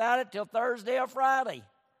find out about it till Thursday or Friday.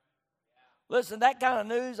 Listen, that kind of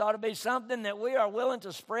news ought to be something that we are willing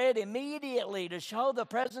to spread immediately to show the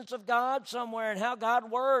presence of God somewhere and how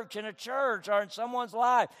God works in a church or in someone's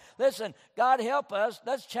life. Listen, God help us.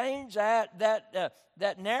 Let's change that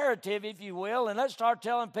narrative, if you will, and let's start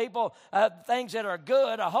telling people things that are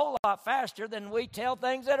good a whole lot faster than we tell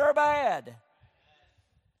things that are bad.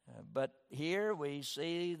 But here we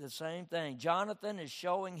see the same thing. Jonathan is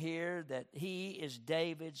showing here that he is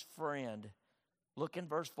David's friend. Look in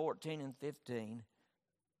verse 14 and 15.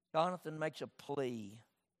 Jonathan makes a plea.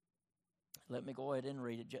 Let me go ahead and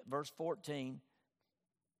read it. Verse 14,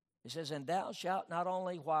 it says, And thou shalt not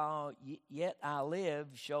only while yet I live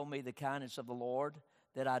show me the kindness of the Lord,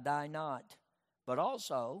 that I die not, but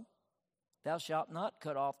also thou shalt not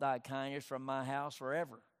cut off thy kindness from my house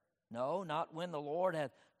forever. No, not when the Lord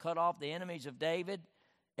hath cut off the enemies of David,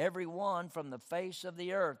 every one from the face of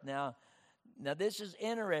the earth. Now this is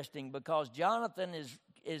interesting because Jonathan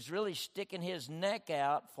is really sticking his neck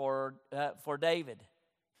out for David.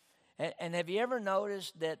 And have you ever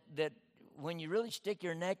noticed that when you really stick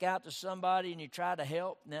your neck out to somebody and you try to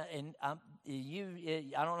help, and I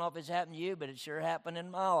don't know if it's happened to you, but it sure happened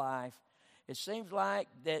in my life. It seems like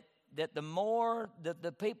that the more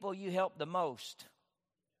the people you help the most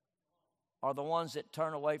are the ones that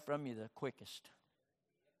turn away from you the quickest.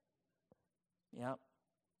 Yeah.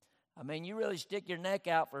 I mean, you really stick your neck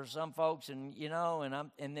out for some folks, and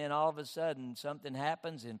then all of a sudden something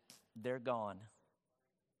happens and they're gone.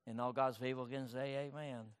 And all God's people can say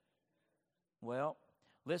amen. Well,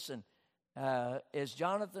 listen, is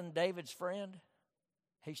Jonathan David's friend?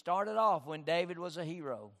 He started off when David was a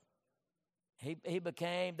hero. He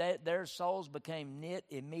became, their souls became knit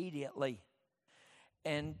immediately.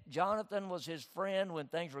 And Jonathan was his friend when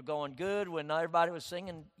things were going good, when everybody was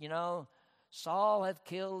singing, Saul hath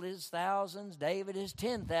killed his thousands, David his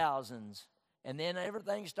 10,000s. And then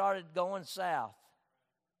everything started going south.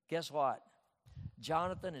 Guess what?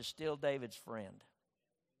 Jonathan is still David's friend.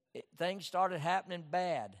 Things started happening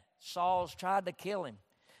bad. Saul's tried to kill him.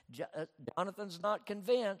 Jonathan's not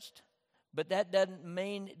convinced, but that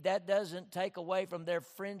doesn't take away from their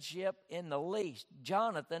friendship in the least.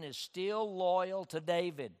 Jonathan is still loyal to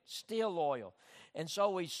David, still loyal. And so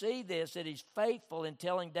we see this, that he's faithful in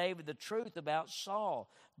telling David the truth about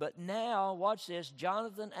Saul. But now, watch this,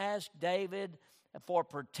 Jonathan asked David for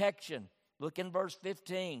protection. Look in verse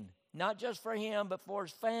 15. Not just for him, but for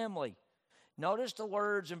his family. Notice the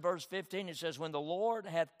words in verse 15. It says, When the Lord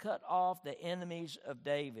hath cut off the enemies of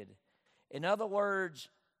David. In other words,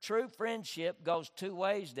 true friendship goes two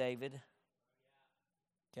ways, David.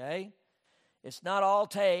 Okay? It's not all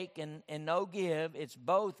take and no give. It's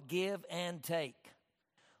both give and take.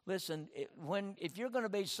 Listen, if you're going to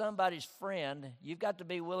be somebody's friend, you've got to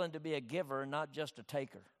be willing to be a giver, not just a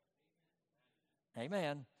taker.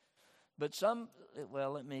 Amen. But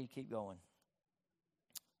let me keep going.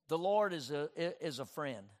 The Lord is a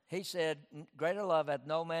friend. He said, Greater love hath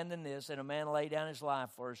no man than this, and a man lay down his life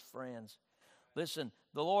for his friends. Listen,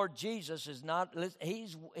 the Lord Jesus is not,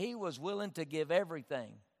 he was willing to give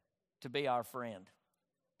everything to be our friend.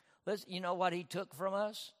 Listen, you know what he took from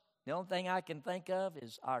us? The only thing I can think of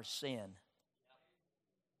is our sin.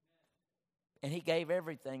 And he gave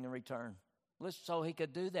everything in return. Listen, so he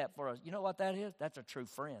could do that for us. You know what that is? That's a true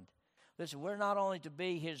friend. Listen, we're not only to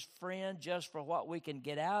be his friend just for what we can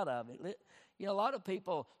get out of it. A lot of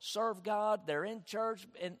people serve God, they're in church,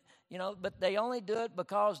 and but they only do it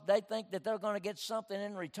because they think that they're going to get something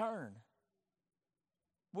in return.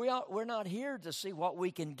 We're not here to see what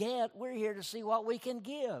we can get. We're here to see what we can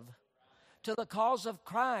give to the cause of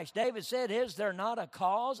Christ. David said, Is there not a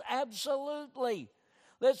cause? Absolutely.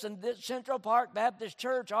 Listen, this Central Park Baptist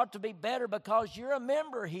Church ought to be better because you're a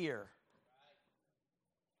member here.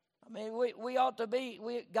 I mean, we ought to be,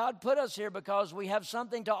 God put us here because we have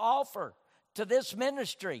something to offer to this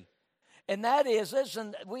ministry. And that is,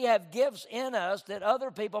 listen, we have gifts in us that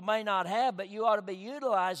other people may not have, but you ought to be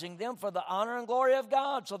utilizing them for the honor and glory of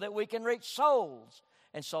God so that we can reach souls.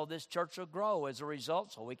 And so this church will grow as a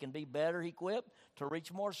result, so we can be better equipped to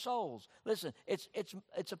reach more souls. Listen,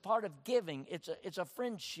 it's a part of giving. It's a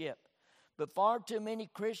friendship. But far too many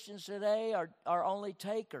Christians today are only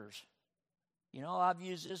takers. You know, I've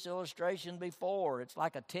used this illustration before. It's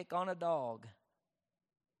like a tick on a dog.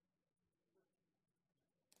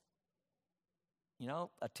 You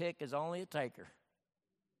know, a tick is only a taker.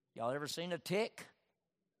 Y'all ever seen a tick?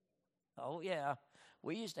 Oh, yeah.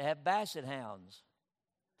 We used to have basset hounds.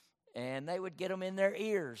 And they would get them in their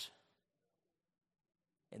ears.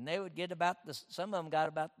 And they would get some of them got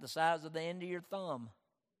about the size of the end of your thumb.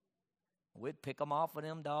 We'd pick them off of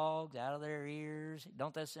them dogs out of their ears.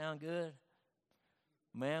 Don't that sound good?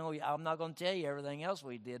 Man, I'm not going to tell you everything else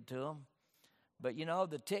we did to them. But, you know,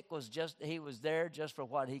 the tick he was there just for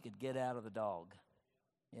what he could get out of the dog.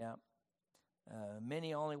 Yeah.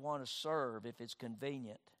 Many only want to serve if it's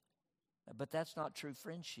convenient. But that's not true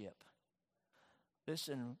friendship.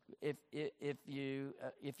 Listen, if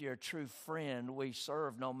you're a true friend, we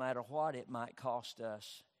serve no matter what it might cost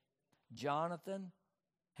us. Jonathan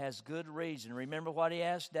has good reason. Remember what he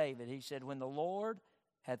asked David. He said, when the Lord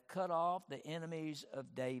hath cut off the enemies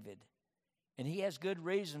of David. And he has good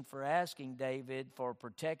reason for asking David for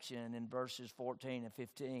protection in verses 14 and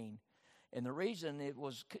 15. And the reason that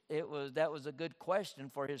was a good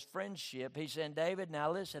question for his friendship. He said, David,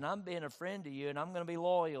 now listen, I'm being a friend to you, and I'm going to be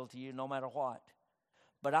loyal to you no matter what.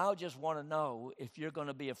 But I just want to know if you're going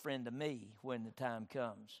to be a friend to me when the time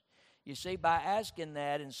comes. You see, by asking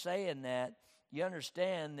that and saying that, you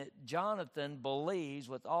understand that Jonathan believes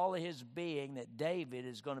with all of his being that David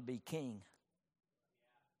is going to be king.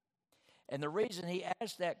 And the reason he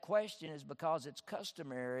asked that question is because it's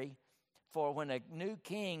customary for when a new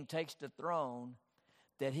king takes the throne,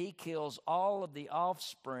 that he kills all of the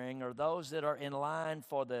offspring or those that are in line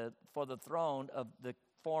for the throne of the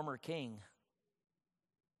former king,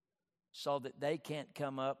 so that they can't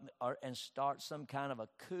come up and start some kind of a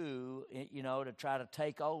coup, you know, to try to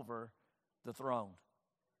take over the throne.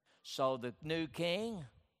 So the new king,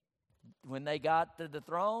 when they got to the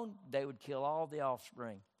throne, they would kill all the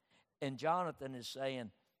offspring. And Jonathan is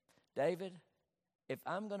saying, David, if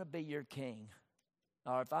I'm going to be your king,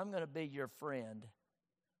 or if I'm going to be your friend,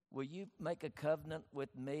 will you make a covenant with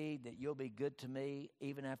me that you'll be good to me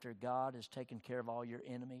even after God has taken care of all your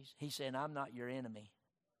enemies? He's saying, I'm not your enemy.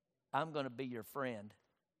 I'm going to be your friend.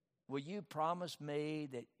 Will you promise me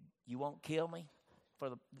that you won't kill me?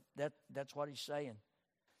 That's what he's saying.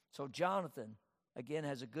 So Jonathan, again,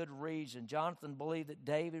 has a good reason. Jonathan believed that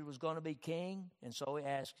David was going to be king, and so he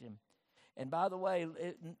asked him. And by the way,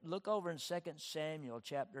 look over in 2 Samuel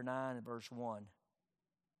chapter 9 and verse 1.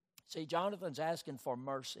 See, Jonathan's asking for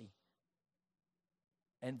mercy.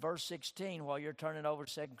 And verse 16, while you're turning over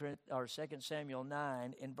 2 Samuel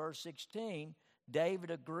 9, in verse 16,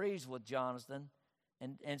 David agrees with Jonathan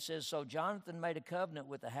and says, so Jonathan made a covenant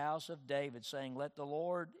with the house of David, saying, let the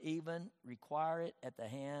Lord even require it at the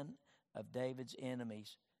hand of David's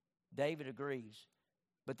enemies. David agrees.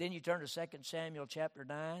 But then you turn to 2 Samuel chapter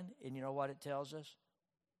 9, and you know what it tells us?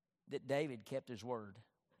 That David kept his word.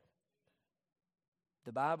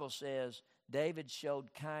 The Bible says David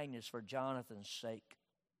showed kindness for Jonathan's sake.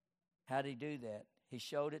 How did he do that? He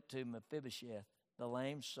showed it to Mephibosheth, the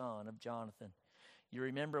lame son of Jonathan. You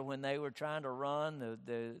remember when they were trying to run,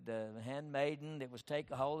 the handmaiden that was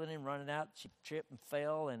holding him, running out, she tripped and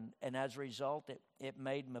fell, and as a result, it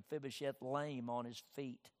made Mephibosheth lame on his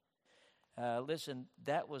feet. Listen,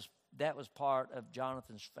 that was part of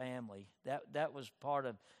Jonathan's family. That was part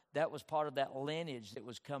of that lineage that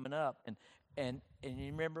was coming up. And you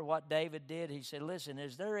remember what David did? He said, listen,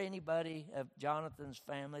 is there anybody of Jonathan's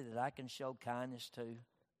family that I can show kindness to?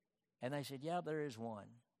 And they said, yeah, there is one.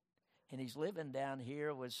 And he's living down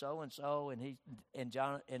here with so and so,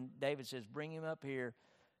 and David says, bring him up here,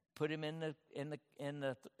 put him in the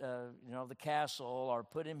castle, or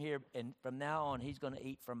put him here, and from now on he's going to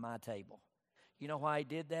eat from my table. You know why he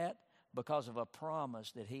did that? Because of a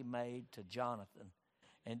promise that he made to Jonathan.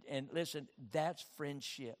 And listen, that's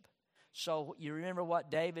friendship. So you remember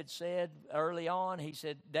what David said early on? He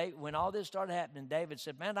said, when all this started happening, David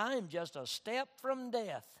said, man, I am just a step from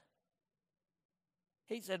death.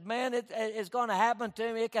 He said, man, it's going to happen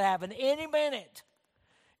to me. It could happen any minute.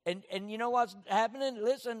 And you know what's happening?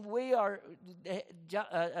 Listen,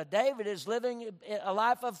 David is living a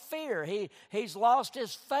life of fear. He's lost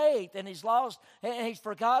his faith, and he's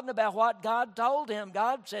forgotten about what God told him.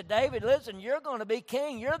 God said, David, listen, you're going to be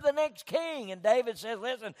king. You're the next king. And David says,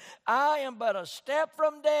 listen, I am but a step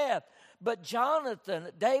from death. But Jonathan,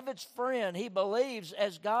 David's friend, he believes,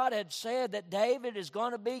 as God had said, that David is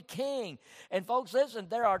going to be king. And folks, listen,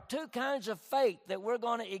 there are two kinds of faith that we're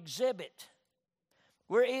going to exhibit.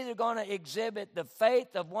 We're either going to exhibit the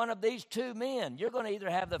faith of one of these two men. You're going to either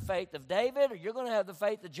have the faith of David or you're going to have the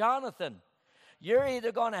faith of Jonathan. You're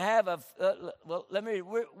either going to have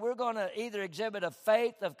we're going to either exhibit a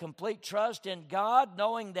faith of complete trust in God,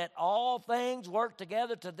 knowing that all things work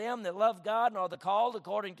together to them that love God and are the called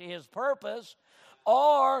according to His purpose,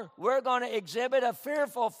 or we're going to exhibit a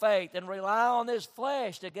fearful faith and rely on this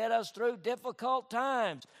flesh to get us through difficult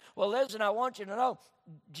times. Well, listen, I want you to know,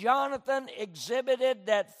 Jonathan exhibited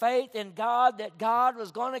that faith in God, that God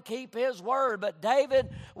was going to keep His word. But David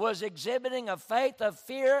was exhibiting a faith of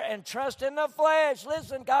fear and trust in the flesh.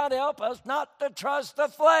 Listen, God help us not to trust the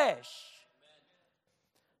flesh.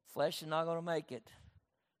 Flesh is not going to make it.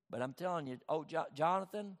 But I'm telling you,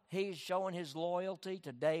 Jonathan, he's showing his loyalty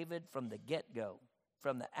to David from the get-go,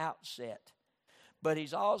 from the outset. But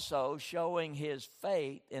he's also showing his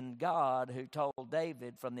faith in God, who told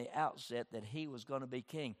David from the outset that he was going to be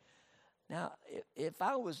king. Now, if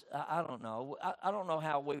I was, I don't know. I don't know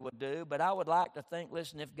how we would do, but I would like to think,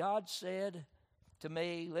 listen, if God said to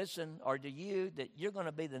me, listen, or to you, that you're going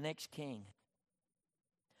to be the next king,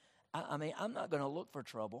 I mean, I'm not going to look for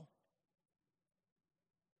trouble.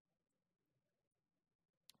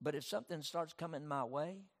 But if something starts coming my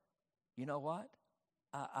way, you know what?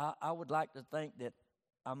 I would like to think that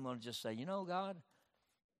I'm going to just say, you know, God,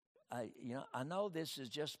 I know this is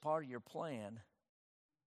just part of your plan,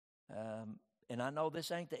 and I know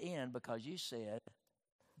this ain't the end because you said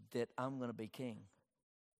that I'm going to be king.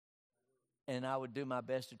 And I would do my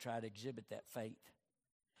best to try to exhibit that faith.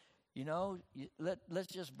 You know,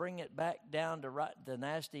 let's just bring it back down to the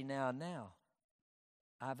nasty now.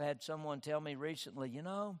 I've had someone tell me recently, you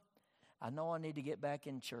know I need to get back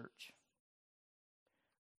in church.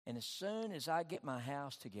 And as soon as I get my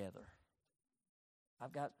house together,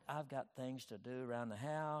 I've got things to do around the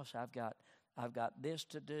house. I've got this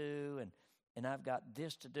to do, and I've got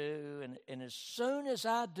this to do, and as soon as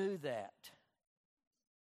I do that,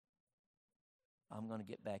 I'm going to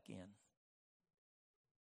get back in.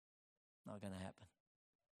 Not going to happen.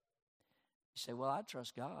 You say, well, I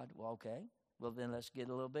trust God. Well, okay. Well, then let's get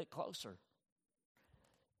a little bit closer.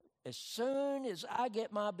 As soon as I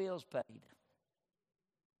get my bills paid,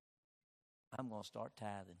 I'm going to start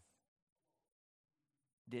tithing.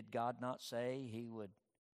 Did God not say He would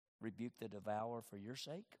rebuke the devourer for your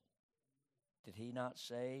sake? Did He not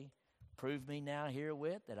say, prove me now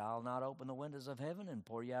herewith that I'll not open the windows of heaven and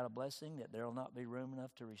pour you out a blessing that there will not be room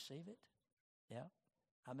enough to receive it? Yeah.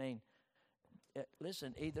 I mean,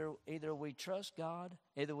 listen, either we trust God,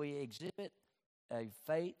 either we exhibit a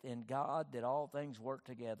faith in God that all things work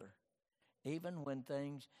together. Even when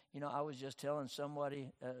things, I was just telling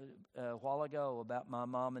somebody a while ago about my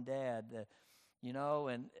mom and dad,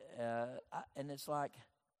 and it's like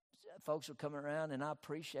folks are coming around, and I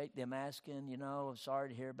appreciate them asking, I'm sorry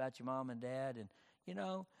to hear about your mom and dad,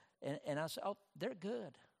 and I say, oh, they're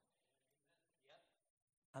good.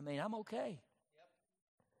 I mean, I'm okay.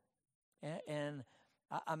 And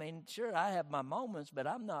I mean, sure, I have my moments, but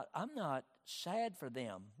I'm not sad for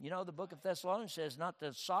them. The book of Thessalonians says not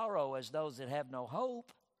to sorrow as those that have no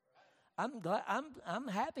hope. I'm glad. I'm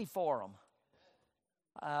happy for them.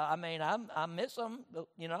 I mean, I miss them,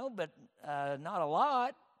 but not a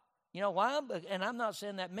lot. You know why? And I'm not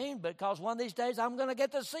saying that mean, because one of these days I'm going to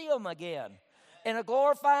get to see them again in a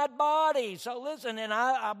glorified body. So listen, and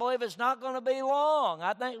I believe it's not going to be long.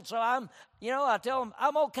 I think so. I tell them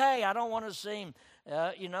I'm okay. I don't want to seem,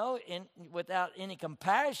 without any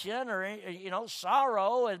compassion or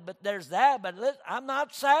sorrow. But there's that. But listen, I'm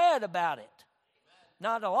not sad about it.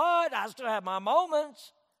 Not a lot. I still have my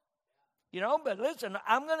moments. But listen,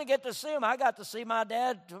 I'm going to get to see him. I got to see my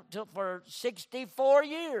dad for 64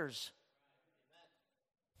 years.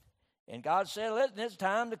 And God said, listen, it's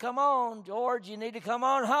time to come on. George, you need to come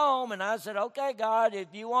on home. And I said, okay, God, if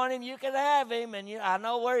you want him, you can have him. And I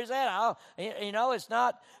know where he's at. It's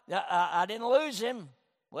not, I didn't lose him.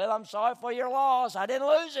 Well, I'm sorry for your loss. I didn't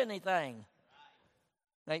lose anything.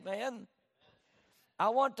 Amen. I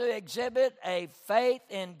want to exhibit a faith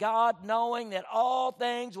in God, knowing that all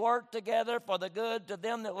things work together for the good to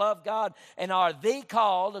them that love God and are the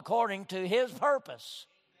called according to His purpose.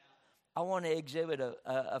 I want to exhibit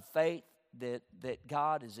a faith that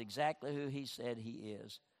God is exactly who he said he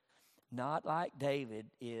is. Not like David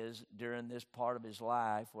is during this part of his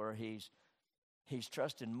life where he's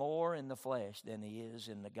trusting more in the flesh than he is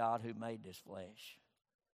in the God who made this flesh.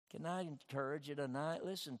 Can I encourage you tonight?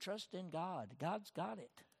 Listen, trust in God. God's got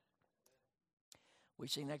it. We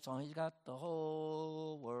sing next song, he's got the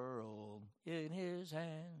whole world in his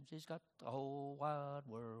hands. He's got the whole wide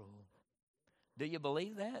world. Do you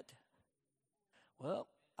believe that? Well,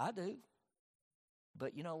 I do.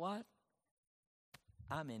 But you know what?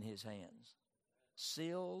 I'm in his hands,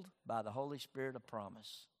 sealed by the Holy Spirit of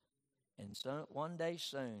promise. And so one day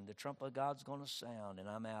soon, the trumpet of God's going to sound, and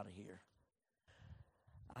I'm out of here.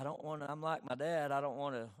 I don't want to, I'm like my dad, I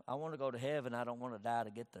want to go to heaven. I don't want to die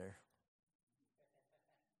to get there.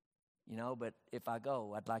 You know, but if I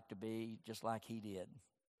go, I'd like to be just like he did.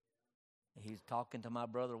 He's talking to my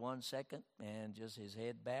brother 1 second, and just his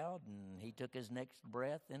head bowed, and he took his next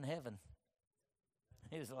breath in heaven.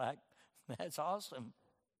 He was like, that's awesome.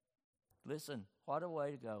 Listen, what a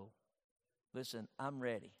way to go. Listen, I'm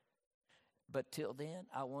ready. But till then,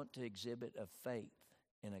 I want to exhibit a faith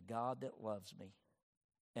in a God that loves me,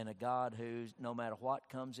 and a God who's, no matter what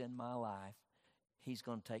comes in my life, he's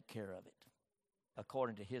going to take care of it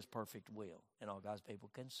according to his perfect will. And all God's people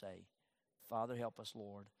can say, Father, help us,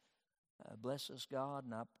 Lord. Bless us, God.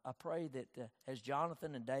 And I pray that as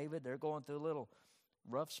Jonathan and David, they're going through a little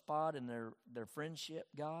rough spot in their friendship,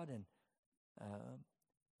 God.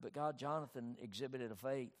 But God, Jonathan exhibited a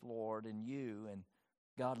faith, Lord, in you, and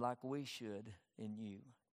God, like we should in you.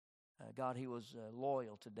 God, he was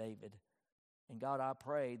loyal to David. And God, I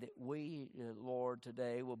pray that we, Lord,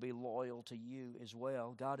 today will be loyal to you as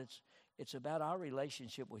well. God, it's about our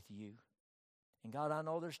relationship with you. And God, I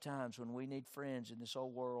know there's times when we need friends in this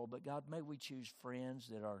old world, but God, may we choose friends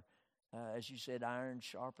that are, as you said, iron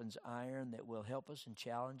sharpens iron, that will help us and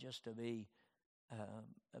challenge us to be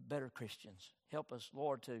better Christians. Help us,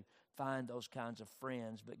 Lord, to find those kinds of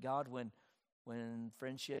friends. But God, when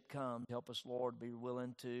friendship comes, help us, Lord, be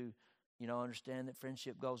willing to, understand that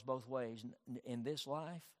friendship goes both ways in this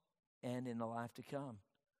life and in the life to come.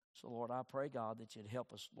 So, Lord, I pray, God, that you'd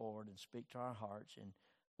help us, Lord, and speak to our hearts. And,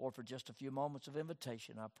 Lord, for just a few moments of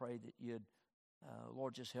invitation, I pray that you'd,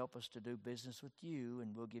 Lord, just help us to do business with you,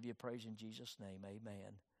 and we'll give you praise in Jesus' name.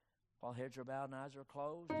 Amen. While heads are bowed and eyes are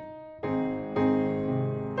closed.